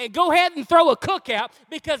you and go ahead and throw a cookout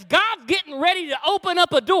because God's getting ready to open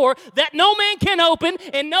up a door that no man can open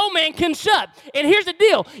and no man can shut. And here's the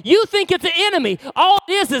deal. You think it's an enemy. All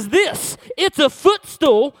it is this. It's a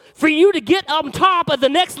footstool for you to get on top of the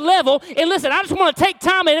next level. And listen, I just want to take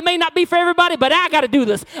time, and it may not be for everybody, but I got to do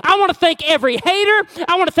this. I want to thank every hater.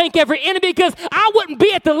 I want to thank every enemy because I wouldn't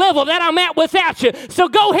be at the level that I'm at without you. So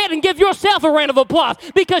go ahead and give yourself a round of applause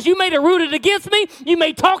because you may have rooted against me. You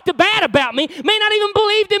may talk bad about me, may not even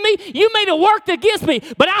believed in me. You may have worked against me,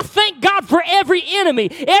 but I thank God for every enemy,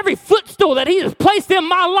 every footstool that he has placed in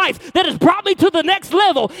my life that has brought me to the next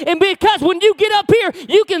level. And because when you get up here,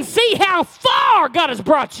 you can see how far God has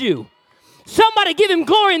brought you. Somebody give him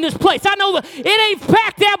glory in this place. I know that it ain't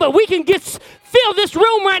packed out, but we can fill this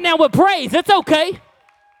room right now with praise. It's okay.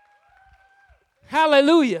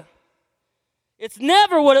 Hallelujah. It's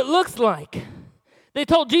never what it looks like. They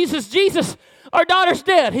told Jesus, Jesus, our daughter's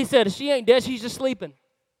dead. He said, she ain't dead, she's just sleeping.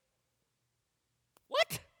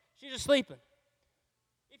 What? She's just sleeping.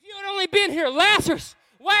 If you had only been here, Lazarus,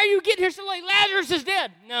 why are you getting here so late? Lazarus is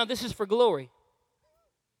dead. No, this is for glory.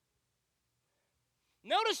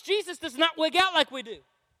 Notice Jesus does not wig out like we do.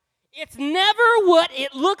 It's never what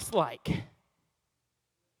it looks like.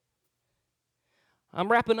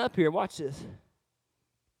 I'm wrapping up here. Watch this.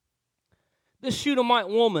 This Shunammite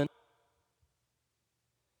woman,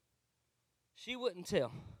 she wouldn't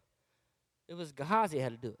tell. It was Gehazi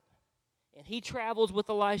had to do it. And he travels with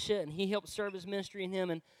Elisha, and he helps serve his ministry in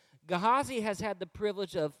him. And Gehazi has had the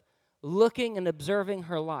privilege of looking and observing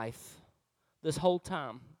her life this whole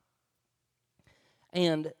time.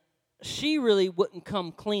 And she really wouldn't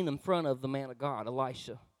come clean in front of the man of God,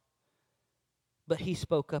 Elisha. But he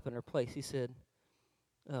spoke up in her place. He said,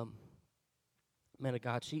 man of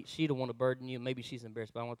God, she don't want to burden you. Maybe she's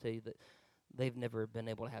embarrassed, but I want to tell you that they've never been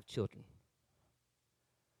able to have children.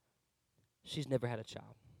 She's never had a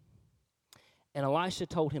child. And Elisha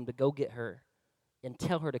told him to go get her and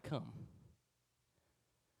tell her to come.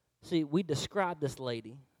 See, we describe this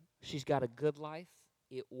lady. She's got a good life.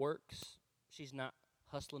 It works. She's not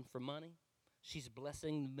hustling for money. She's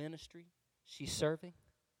blessing the ministry. She's serving.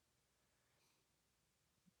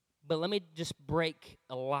 But let me just break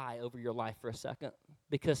a lie over your life for a second,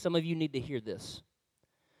 because some of you need to hear this.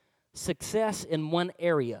 Success in one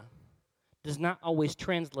area does not always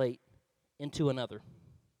translate into another.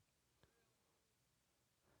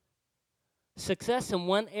 Success in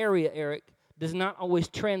one area, Eric, does not always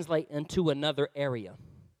translate into another area.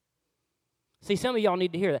 See, some of y'all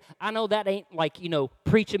need to hear that. I know that ain't like,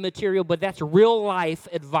 preaching material, but that's real life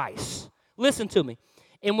advice. Listen to me.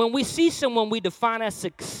 And when we see someone we define as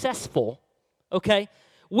successful, okay,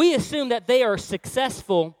 we assume that they are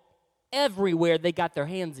successful everywhere they got their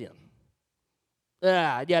hands in.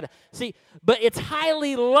 See, but it's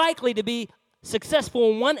highly likely to be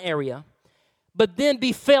successful in one area, but then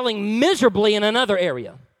be failing miserably in another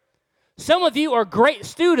area. Some of you are great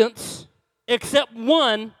students, except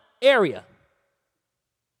one area.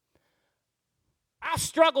 I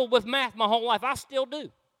struggled with math my whole life. I still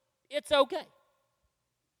do. It's okay.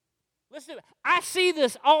 Listen, I see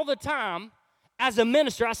this all the time as a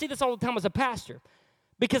minister. I see this all the time as a pastor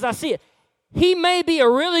because I see it. He may be a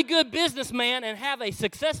really good businessman and have a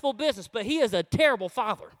successful business, but he is a terrible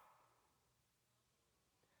father.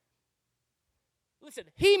 Listen,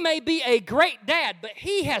 he may be a great dad, but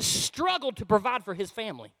he has struggled to provide for his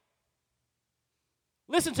family.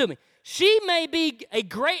 Listen to me. She may be a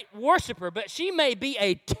great worshiper, but she may be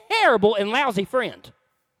a terrible and lousy friend.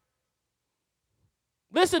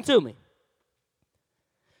 Listen to me.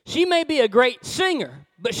 She may be a great singer,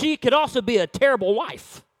 but she could also be a terrible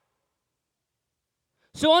wife.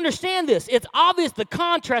 So understand this. It's obvious the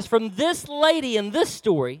contrast from this lady in this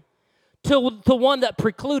story to the one that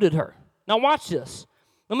precluded her. Now watch this.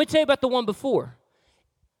 Let me tell you about the one before.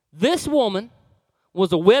 This woman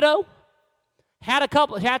was a widow, had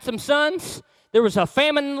some sons. There was a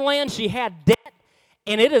famine in the land. She had debt,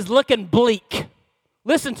 and it is looking bleak.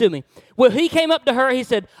 Listen to me. Well, he came up to her. He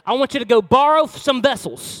said, I want you to go borrow some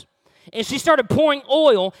vessels. And she started pouring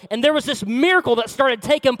oil, and there was this miracle that started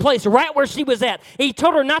taking place right where she was at. He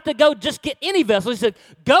told her not to go just get any vessels. He said,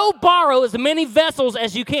 go borrow as many vessels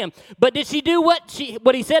as you can. But did she do what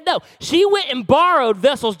he said? No. She went and borrowed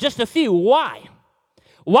vessels, just a few. Why?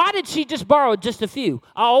 Why did she just borrow just a few?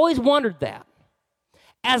 I always wondered that.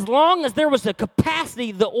 As long as there was a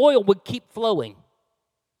capacity, the oil would keep flowing.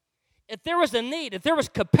 If there was a need, if there was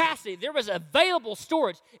capacity, there was available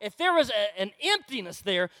storage, if there was an emptiness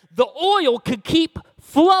there, the oil could keep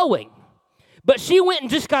flowing. But she went and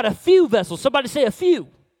just got a few vessels. Somebody say a few.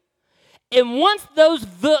 And once those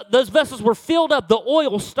vessels were filled up, the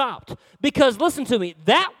oil stopped. Because listen to me,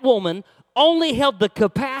 that woman only held the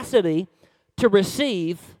capacity to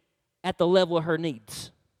receive at the level of her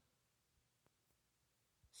needs.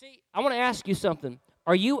 See, I want to ask you something.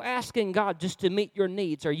 Are you asking God just to meet your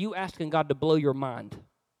needs? Or are you asking God to blow your mind?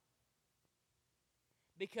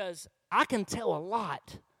 Because I can tell a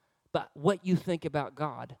lot about what you think about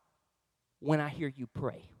God when I hear you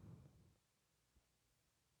pray.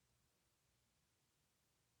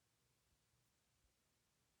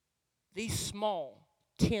 These small,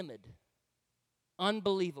 timid,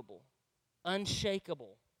 unbelievable,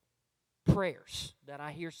 unshakable prayers that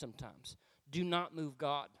I hear sometimes do not move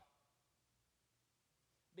God.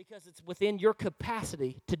 Because it's within your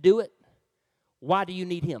capacity to do it. Why do you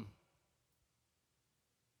need Him?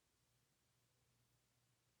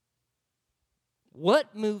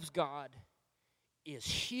 What moves God is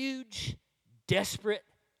huge, desperate,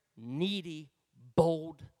 needy,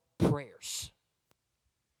 bold prayers.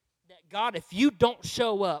 That God, if you don't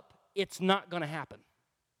show up, it's not going to happen.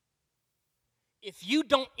 If you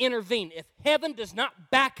don't intervene, if heaven does not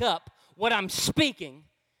back up what I'm speaking,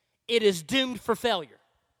 it is doomed for failure.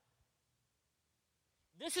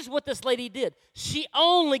 This is what this lady did. She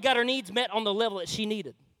only got her needs met on the level that she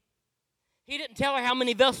needed. He didn't tell her how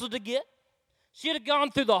many vessels to get. She had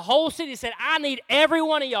gone through the whole city and said, I need every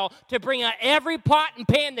one of y'all to bring out every pot and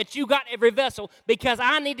pan that you got, every vessel, because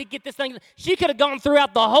I need to get this thing. She could have gone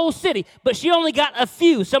throughout the whole city, but she only got a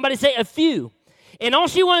few. Somebody say a few. And all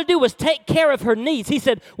she wanted to do was take care of her needs. He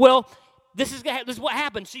said, well, this is what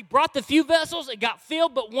happened. She brought the few vessels. It got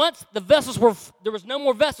filled, but once there was no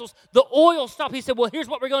more vessels, the oil stopped. He said, well, here's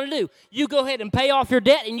what we're going to do. You go ahead and pay off your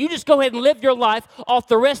debt, and you just go ahead and live your life off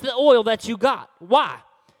the rest of the oil that you got. Why?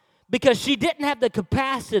 Because she didn't have the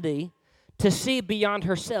capacity to see beyond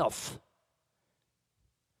herself.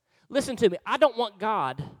 Listen to me. I don't want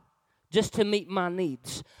God just to meet my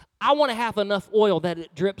needs. I want to have enough oil that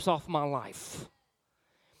it drips off my life.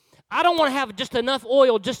 I don't want to have just enough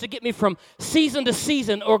oil just to get me from season to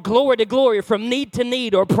season or glory to glory, from need to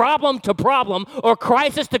need or problem to problem or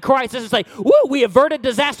crisis to crisis and say, woo, we averted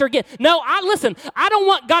disaster again. No, I don't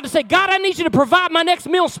want God to say, God, I need you to provide my next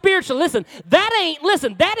meal spiritually.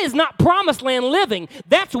 That is not promised land living.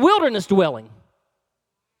 That's wilderness dwelling.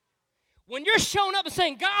 When you're showing up and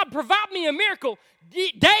saying, God, provide me a miracle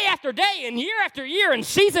day after day and year after year and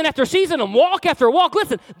season after season and walk after walk,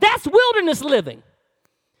 that's wilderness living.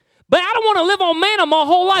 But I don't want to live on manna my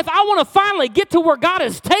whole life. I want to finally get to where God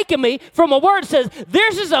has taken me from a word that says,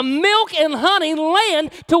 there's just a milk and honey land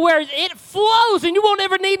to where it flows and you won't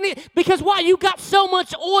ever need it. Because why? You got so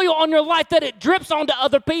much oil on your life that it drips onto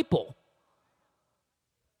other people.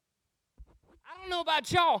 I don't know about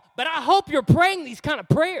y'all, but I hope you're praying these kind of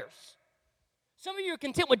prayers. Some of you are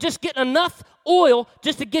content with just getting enough oil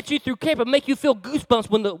just to get you through camp and make you feel goosebumps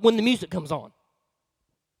when the music comes on.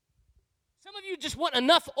 Some of you just want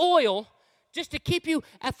enough oil just to keep you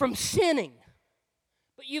from sinning,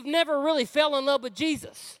 but you've never really fell in love with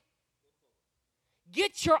Jesus.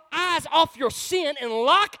 Get your eyes off your sin and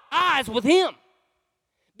lock eyes with him.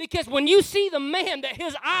 Because when you see the man that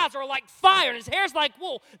his eyes are like fire and his hair's like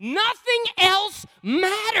wool, nothing else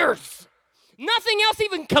matters. Nothing else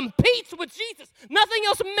even competes with Jesus. Nothing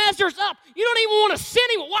else measures up. You don't even want to sin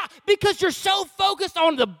anymore. Why? Because you're so focused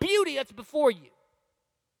on the beauty that's before you.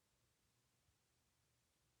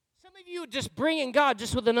 Some of you are just bringing God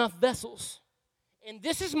just with enough vessels. And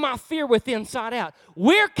this is my fear with Inside Out.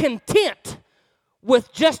 We're content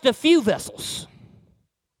with just a few vessels.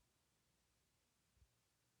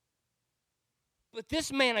 But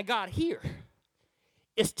this man of God here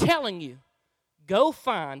is telling you, go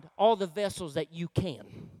find all the vessels that you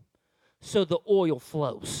can so the oil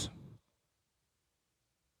flows.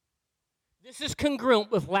 This is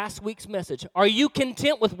congruent with last week's message. Are you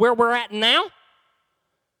content with where we're at now?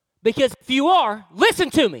 Because if you are, listen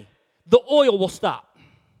to me, the oil will stop.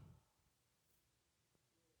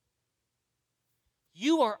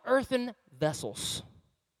 You are earthen vessels.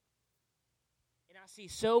 And I see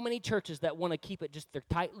so many churches that want to keep it just their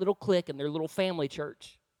tight little clique and their little family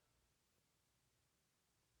church.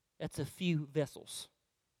 That's a few vessels.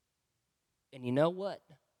 And you know what?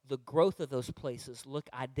 The growth of those places look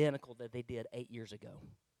identical that they did 8 years ago.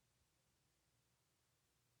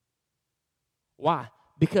 Why?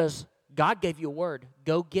 Because God gave you a word.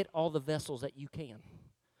 Go get all the vessels that you can.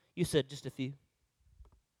 You said just a few.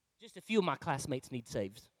 Just a few of my classmates need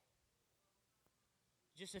saved.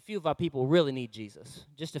 Just a few of our people really need Jesus.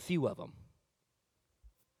 Just a few of them.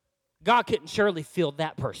 God couldn't surely fill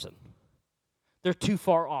that person. They're too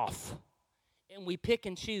far off. And we pick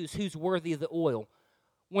and choose who's worthy of the oil,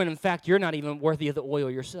 when in fact you're not even worthy of the oil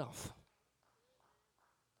yourself.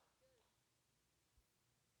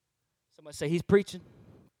 Somebody say, he's preaching.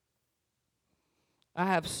 I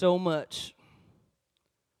have so much.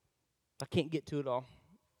 I can't get to it all.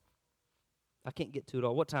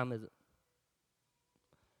 What time is it?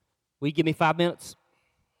 Will you give me 5 minutes?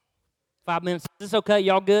 5 minutes. Is this okay?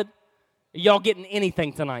 Y'all good? Are y'all getting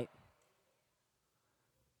anything tonight?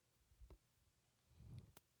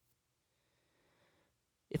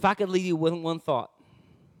 If I could leave you with one thought,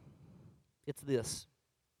 it's this.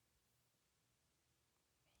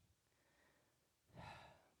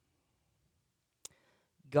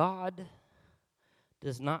 God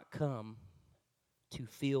does not come to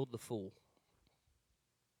fill the full.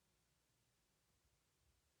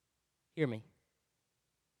 Hear me.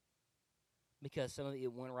 Because some of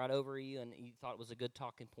it went right over you and you thought it was a good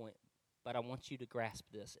talking point. But I want you to grasp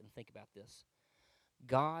this and think about this.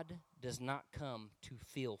 God does not come to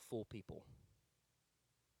fill full people.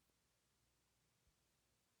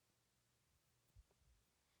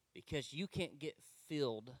 Because you can't get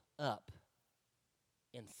filled up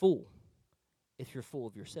and full if you're full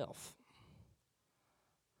of yourself.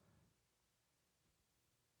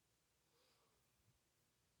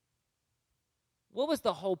 What was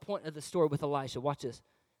the whole point of the story with Elisha? Watch this.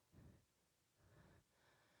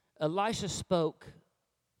 Elisha spoke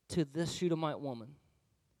to this Shunammite woman.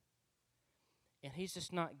 And he's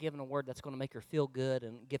just not giving a word that's going to make her feel good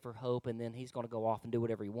and give her hope, and then he's going to go off and do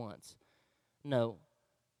whatever he wants. No.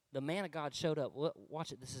 The man of God showed up.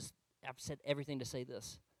 Watch it. I've said everything to say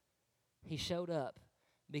this. He showed up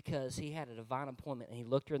because he had a divine appointment, and he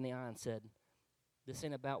looked her in the eye and said, this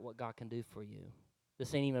ain't about what God can do for you.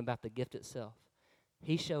 This ain't even about the gift itself.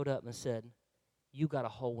 He showed up and said, you got a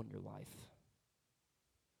hole in your life.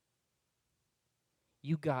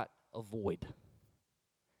 You got a void.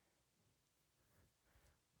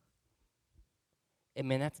 And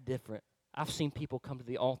man, that's different. I've seen people come to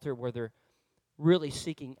the altar where they're really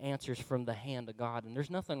seeking answers from the hand of God, and there's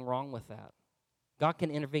nothing wrong with that. God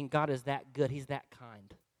can intervene. God is that good. He's that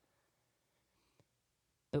kind.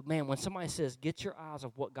 But, man, when somebody says, get your eyes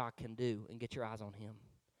on what God can do and get your eyes on him,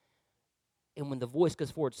 and when the voice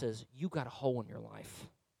goes forward and says, you got a hole in your life,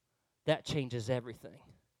 that changes everything.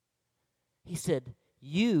 He said,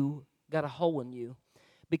 you got a hole in you.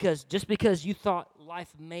 Because just because you thought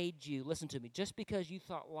life made you, listen to me, just because you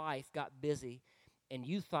thought life got busy and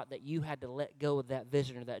you thought that you had to let go of that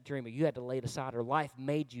vision or that dream, or you had to lay it aside, or life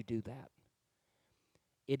made you do that,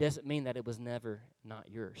 it doesn't mean that it was never not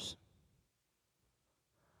yours.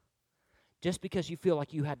 Just because you feel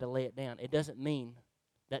like you had to lay it down, it doesn't mean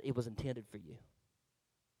that it was intended for you.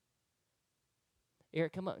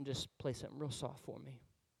 Eric, come up and just play something real soft for me.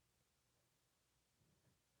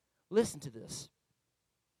 Listen to this.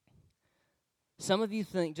 Some of you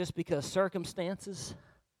think just because circumstances,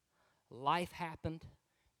 life happened,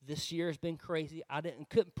 this year has been crazy,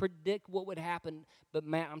 couldn't predict what would happen, but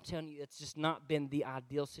Matt, I'm telling you, it's just not been the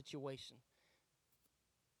ideal situation.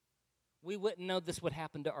 We wouldn't know this would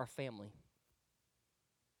happen to our family.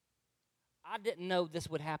 I didn't know this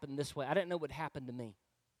would happen this way. I didn't know what would happen to me.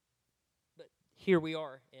 But here we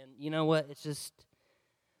are, and you know what? It's just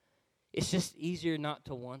easier not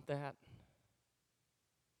to want that.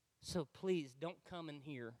 So please don't come in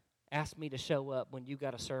here, ask me to show up when you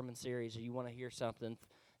got a sermon series or you want to hear something,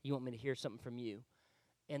 you want me to hear something from you,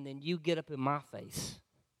 and then you get up in my face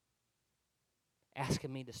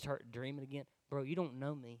asking me to start dreaming again. Bro, you don't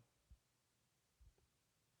know me.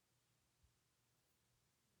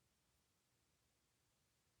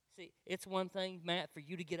 See, it's one thing, Matt, for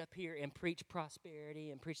you to get up here and preach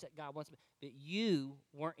prosperity and preach that God wants me, but you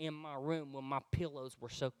weren't in my room when my pillows were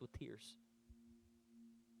soaked with tears.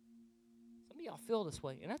 Some of y'all feel this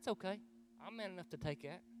way, and that's okay. I'm man enough to take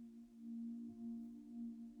that.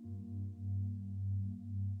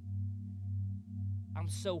 I'm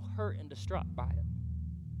so hurt and distraught by it.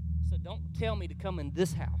 So don't tell me to come in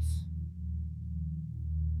this house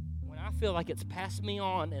when I feel like it's passed me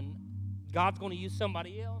on and God's going to use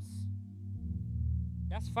somebody else.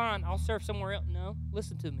 That's fine. I'll serve somewhere else. No,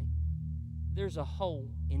 listen to me. There's a hole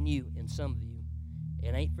in you, in some of you.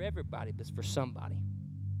 It ain't for everybody, but it's for somebody.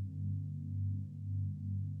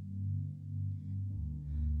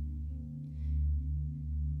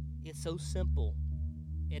 It's so simple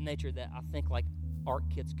in nature that I think like art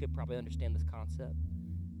kids could probably understand this concept.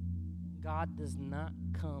 God does not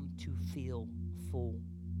come to fill full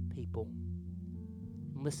people.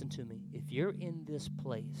 Listen to me. If you're in this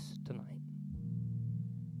place tonight,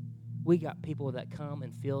 we got people that come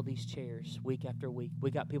and fill these chairs week after week.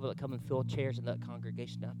 We got people that come and fill chairs in that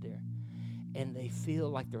congregation out there. And they feel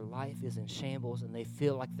like their life is in shambles, and they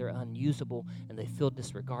feel like they're unusable, and they feel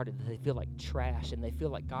disregarded, and they feel like trash, and they feel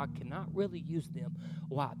like God cannot really use them.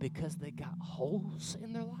 Why? Because they got holes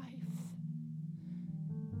in their life.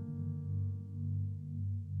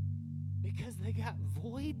 Because they got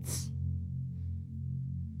voids.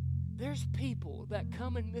 There's people that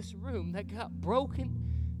come in this room that got broken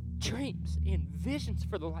dreams and visions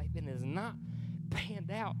for their life and is not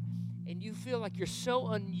panned out, and you feel like you're so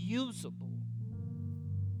unusable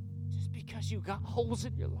just because you got holes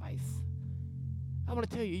in your life. I want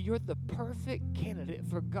to tell you, you're the perfect candidate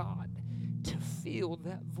for God to fill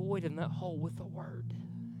that void and that hole with a word.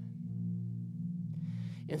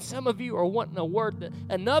 And some of you are wanting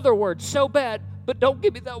another word so bad, but don't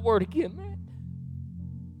give me that word again, man.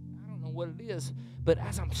 I don't know what it is, but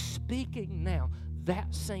as I'm speaking now,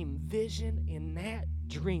 that same vision and that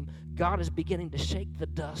dream, God is beginning to shake the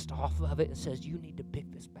dust off of it and says, you need to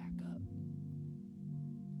pick this back up.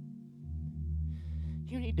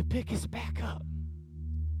 You need to pick this back up.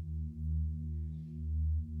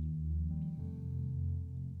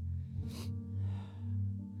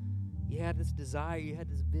 You had this desire, you had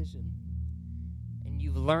this vision, and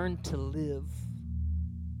you've learned to live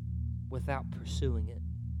without pursuing it.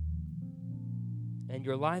 And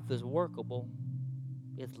your life is workable,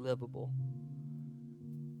 it's livable,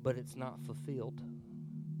 but it's not fulfilled.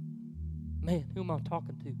 Man, who am I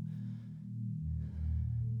talking to?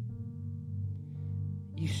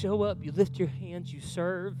 You show up, you lift your hands, you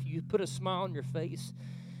serve, you put a smile on your face.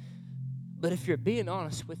 But if you're being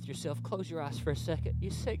honest with yourself, close your eyes for a second. You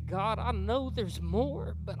say, God, I know there's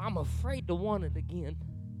more, but I'm afraid to want it again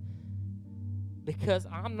because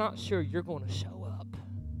I'm not sure you're going to show up.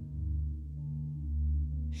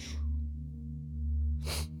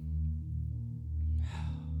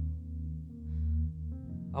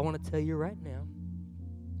 I want to tell you right now,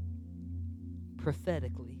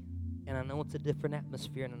 prophetically, and I know it's a different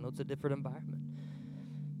atmosphere and I know it's a different environment,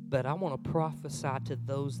 But I want to prophesy to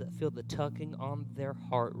those that feel the tugging on their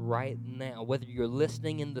heart right now. Whether you're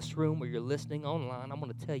listening in this room or you're listening online, I'm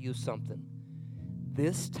going to tell you something.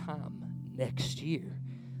 This time next year,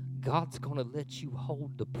 God's going to let you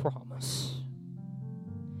hold the promise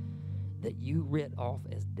that you writ off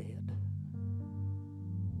as dead.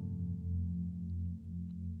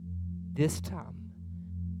 This time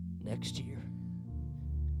next year.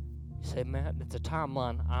 You say, Matt, it's a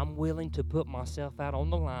timeline. I'm willing to put myself out on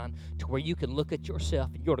the line to where you can look at yourself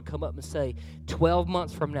and you're to come up and say, 12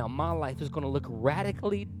 months from now, my life is going to look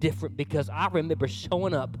radically different, because I remember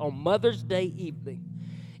showing up on Mother's Day evening,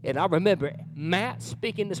 and I remember Matt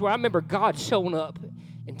speaking this way. I remember God showing up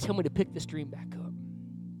and telling me to pick this dream back up.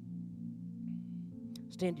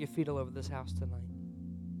 Stand to your feet all over this house tonight.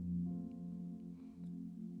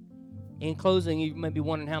 In closing, you may be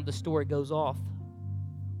wondering how the story goes off.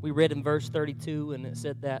 We read in verse 32, and it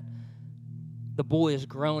said that the boy is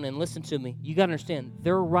grown. And listen to me. You got to understand,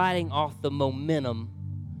 they're riding off the momentum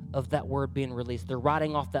of that word being released. They're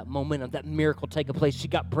riding off that momentum, that miracle taking place. She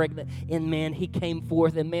got pregnant, and man, he came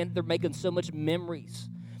forth. And man, they're making so much memories.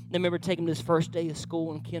 They remember taking him to his first day of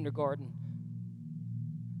school in kindergarten.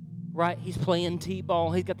 Right? He's playing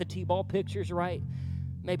t-ball. He's got the t-ball pictures, right?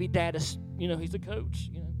 Maybe dad is, he's a coach,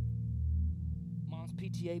 Mom's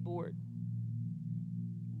PTA board.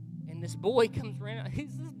 And this boy comes around. He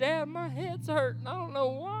says, Dad, my head's hurting. I don't know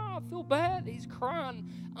why. I feel bad. He's crying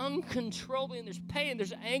uncontrollably, and there's pain,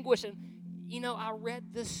 there's anguish. And, I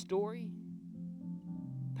read this story.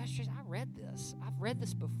 Pastor, I read this. I've read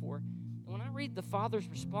this before. And when I read the father's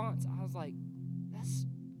response, I was like,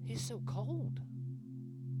 he's so cold.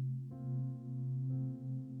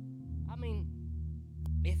 I mean,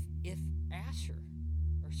 if Asher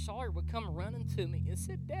or Sawyer would come running to me and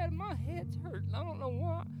said, Dad, my head's hurting. I don't know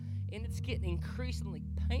why. And it's getting increasingly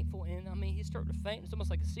painful. And, he's starting to faint. It's almost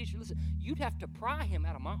like a seizure. Listen, you'd have to pry him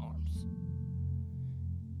out of my arms.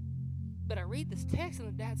 But I read this text, and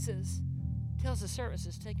the dad tells the servant,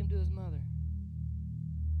 take him to his mother.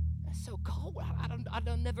 That's so cold. I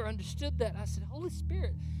never understood that. I said, Holy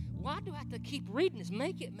Spirit, why do I have to keep reading this?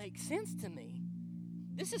 Make it make sense to me.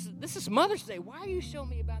 This is Mother's Day. Why are you showing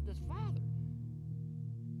me about this father?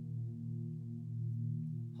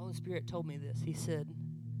 Holy Spirit told me this. He said,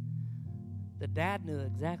 the dad knew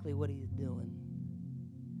exactly what he was doing,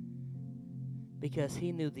 because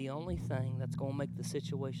he knew the only thing that's going to make the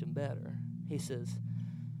situation better. He says,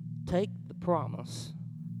 take the promise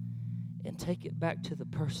and take it back to the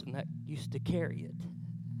person that used to carry it.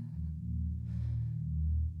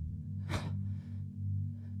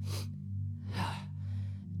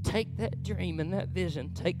 Take that dream and that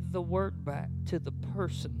vision, take the word back to the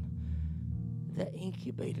person that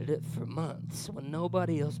incubated it for months when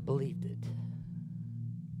nobody else believed it.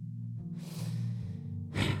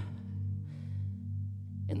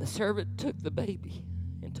 And the servant took the baby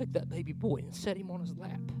and took that baby boy and set him on his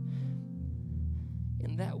lap.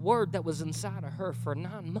 And that word that was inside of her for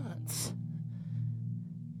 9 months,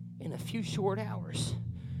 in a few short hours,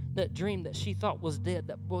 that dream that she thought was dead,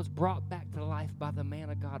 that was brought back to life by the man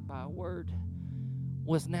of God by a word,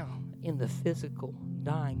 was now in the physical,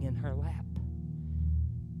 dying in her lap.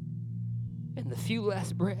 And the few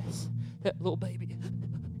last breaths, that little baby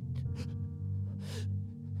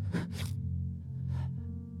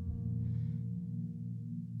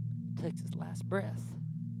takes his last breath.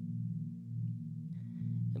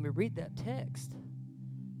 And we read that text,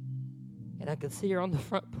 and I could see her on the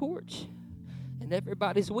front porch, and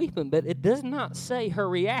everybody's weeping, but it does not say her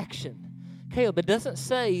reaction. Caleb, it doesn't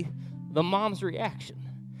say the mom's reaction.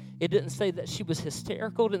 It didn't say that she was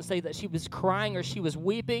hysterical. It didn't say that she was crying or she was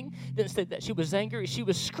weeping. It didn't say that she was angry. She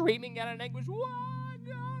was screaming out in anguish, why,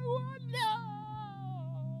 God, why,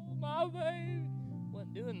 no, my baby.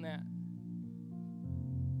 Wasn't doing that.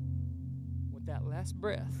 With that last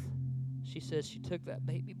breath, she says she took that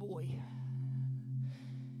baby boy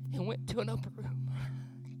and went to an upper room.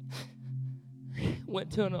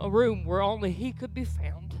 Went to a room where only he could be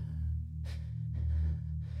found.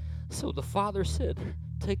 So the father said,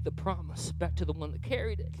 take the promise back to the one that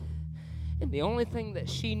carried it. And the only thing that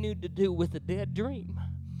she knew to do with the dead dream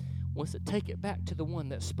was to take it back to the one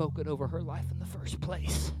that spoke it over her life in the first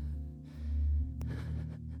place.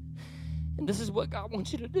 And this is what God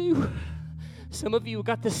wants you to do. Some of you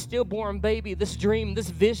got this stillborn baby, this dream, this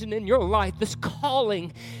vision in your life, this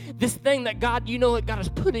calling, this thing that God has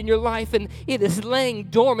put in your life, and it is laying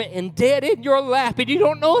dormant and dead in your lap, and you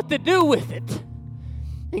don't know what to do with it.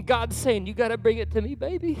 And God's saying, you got to bring it to me,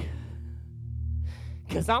 baby,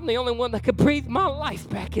 because I'm the only one that could breathe my life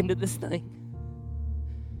back into this thing.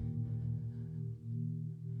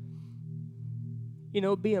 You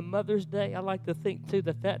know, being Mother's Day, I like to think, too,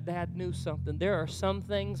 that dad knew something. There are some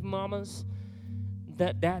things, mamas,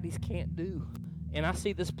 that daddies can't do. And I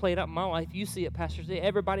see this played out in my life. You see it, Pastor Z.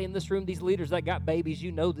 Everybody in this room, these leaders that got babies,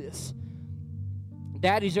 you know this.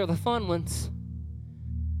 Daddies are the fun ones.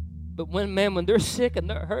 But when they're sick and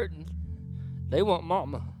they're hurting, they want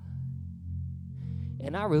mama.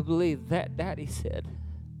 And I really believe that daddy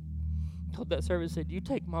told that servant, said, you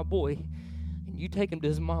take my boy and you take him to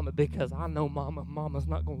his mama, because I know mama's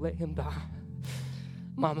not going to let him die.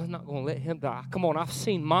 Mama's not going to let him die. Come on, I've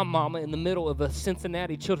seen my mama in the middle of a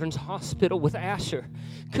Cincinnati Children's Hospital with Asher.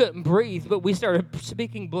 Couldn't breathe, but we started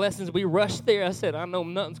speaking blessings. We rushed there. I said, I know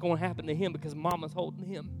nothing's going to happen to him because mama's holding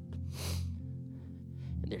him.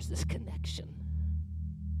 And there's this connection.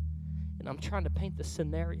 And I'm trying to paint the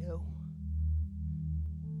scenario.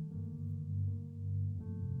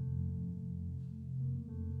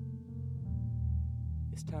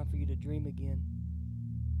 It's time for you to dream again.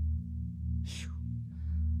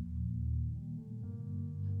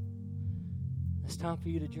 It's time for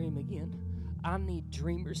you to dream again. I need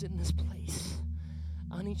dreamers in this place.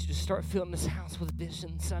 I need you to start filling this house with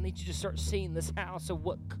visions. I need you to start seeing this house of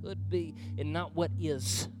what could be and not what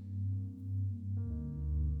is.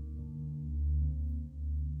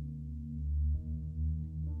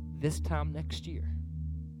 This time next year.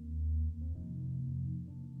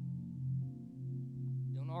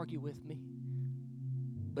 Don't argue with me.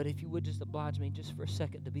 But if you would just oblige me just for a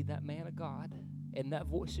second to be that man of God and that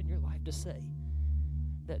voice in your life to say,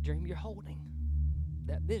 that dream you're holding,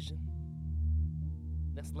 that vision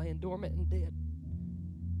that's laying dormant and dead,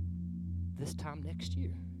 this time next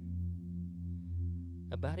year,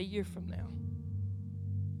 about a year from now,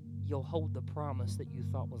 you'll hold the promise that you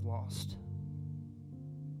thought was lost.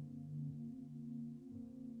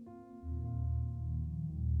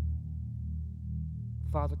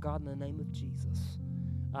 Father God, in the name of Jesus,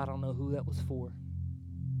 I don't know who that was for.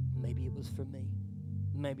 Maybe it was for me.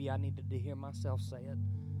 Maybe I needed to hear myself say it.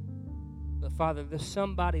 But Father, there's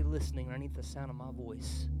somebody listening underneath the sound of my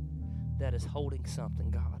voice that is holding something,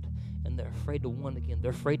 God, and they're afraid to want again.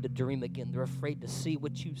 They're afraid to dream again. They're afraid to see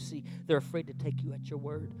what you see. They're afraid to take you at your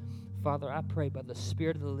word. Father, I pray by the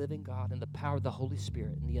Spirit of the living God and the power of the Holy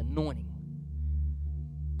Spirit and the anointing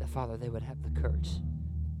that, Father, they would have the courage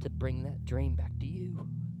to bring that dream back to you.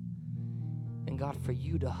 And God, for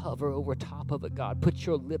you to hover over top of it, God. Put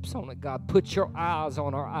your lips on it, God. Put your eyes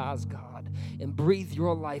on our eyes, God. And breathe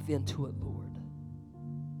your life into it, Lord.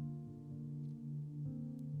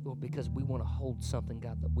 Lord, because we want to hold something,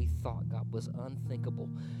 God, that we thought, God, was unthinkable.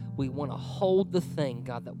 We want to hold the thing,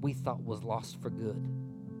 God, that we thought was lost for good.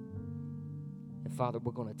 And Father,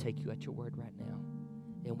 we're going to take you at your word right now.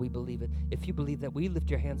 And we believe it. If you believe that, will you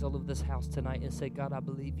lift your hands all over this house tonight and say, God, I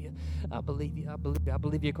believe you. I believe you. I believe you. I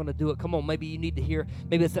believe you're going to do it. Come on, maybe you need to hear.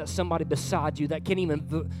 Maybe it's that somebody beside you that can't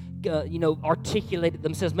even, articulate it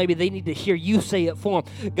themselves. Maybe they need to hear you say it for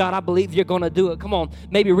them. God, I believe you're going to do it. Come on,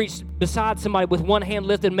 maybe reach beside somebody with one hand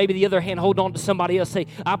lifted, maybe the other hand hold on to somebody else. Say,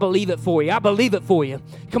 I believe it for you. I believe it for you.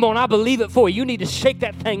 Come on, I believe it for you. You need to shake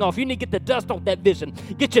that thing off. You need to get the dust off that vision.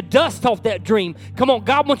 Get your dust off that dream. Come on,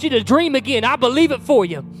 God wants you to dream again. I believe it for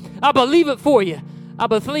you. I believe it for you. I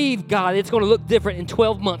believe, God, it's going to look different in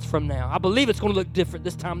 12 months from now. I believe it's going to look different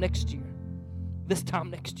this time next year. This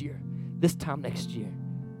time next year. This time next year.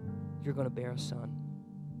 You're going to bear a son.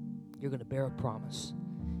 You're going to bear a promise.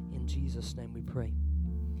 In Jesus' name we pray.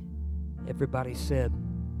 Everybody said,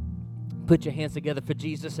 put your hands together for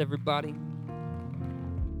Jesus, everybody.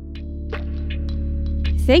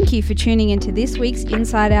 Thank you for tuning into this week's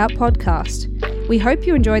Inside Out podcast. We hope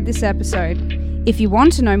you enjoyed this episode. If you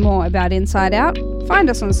want to know more about Inside Out, find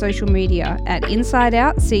us on social media at Inside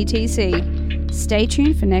Out CTC. Stay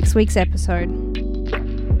tuned for next week's episode.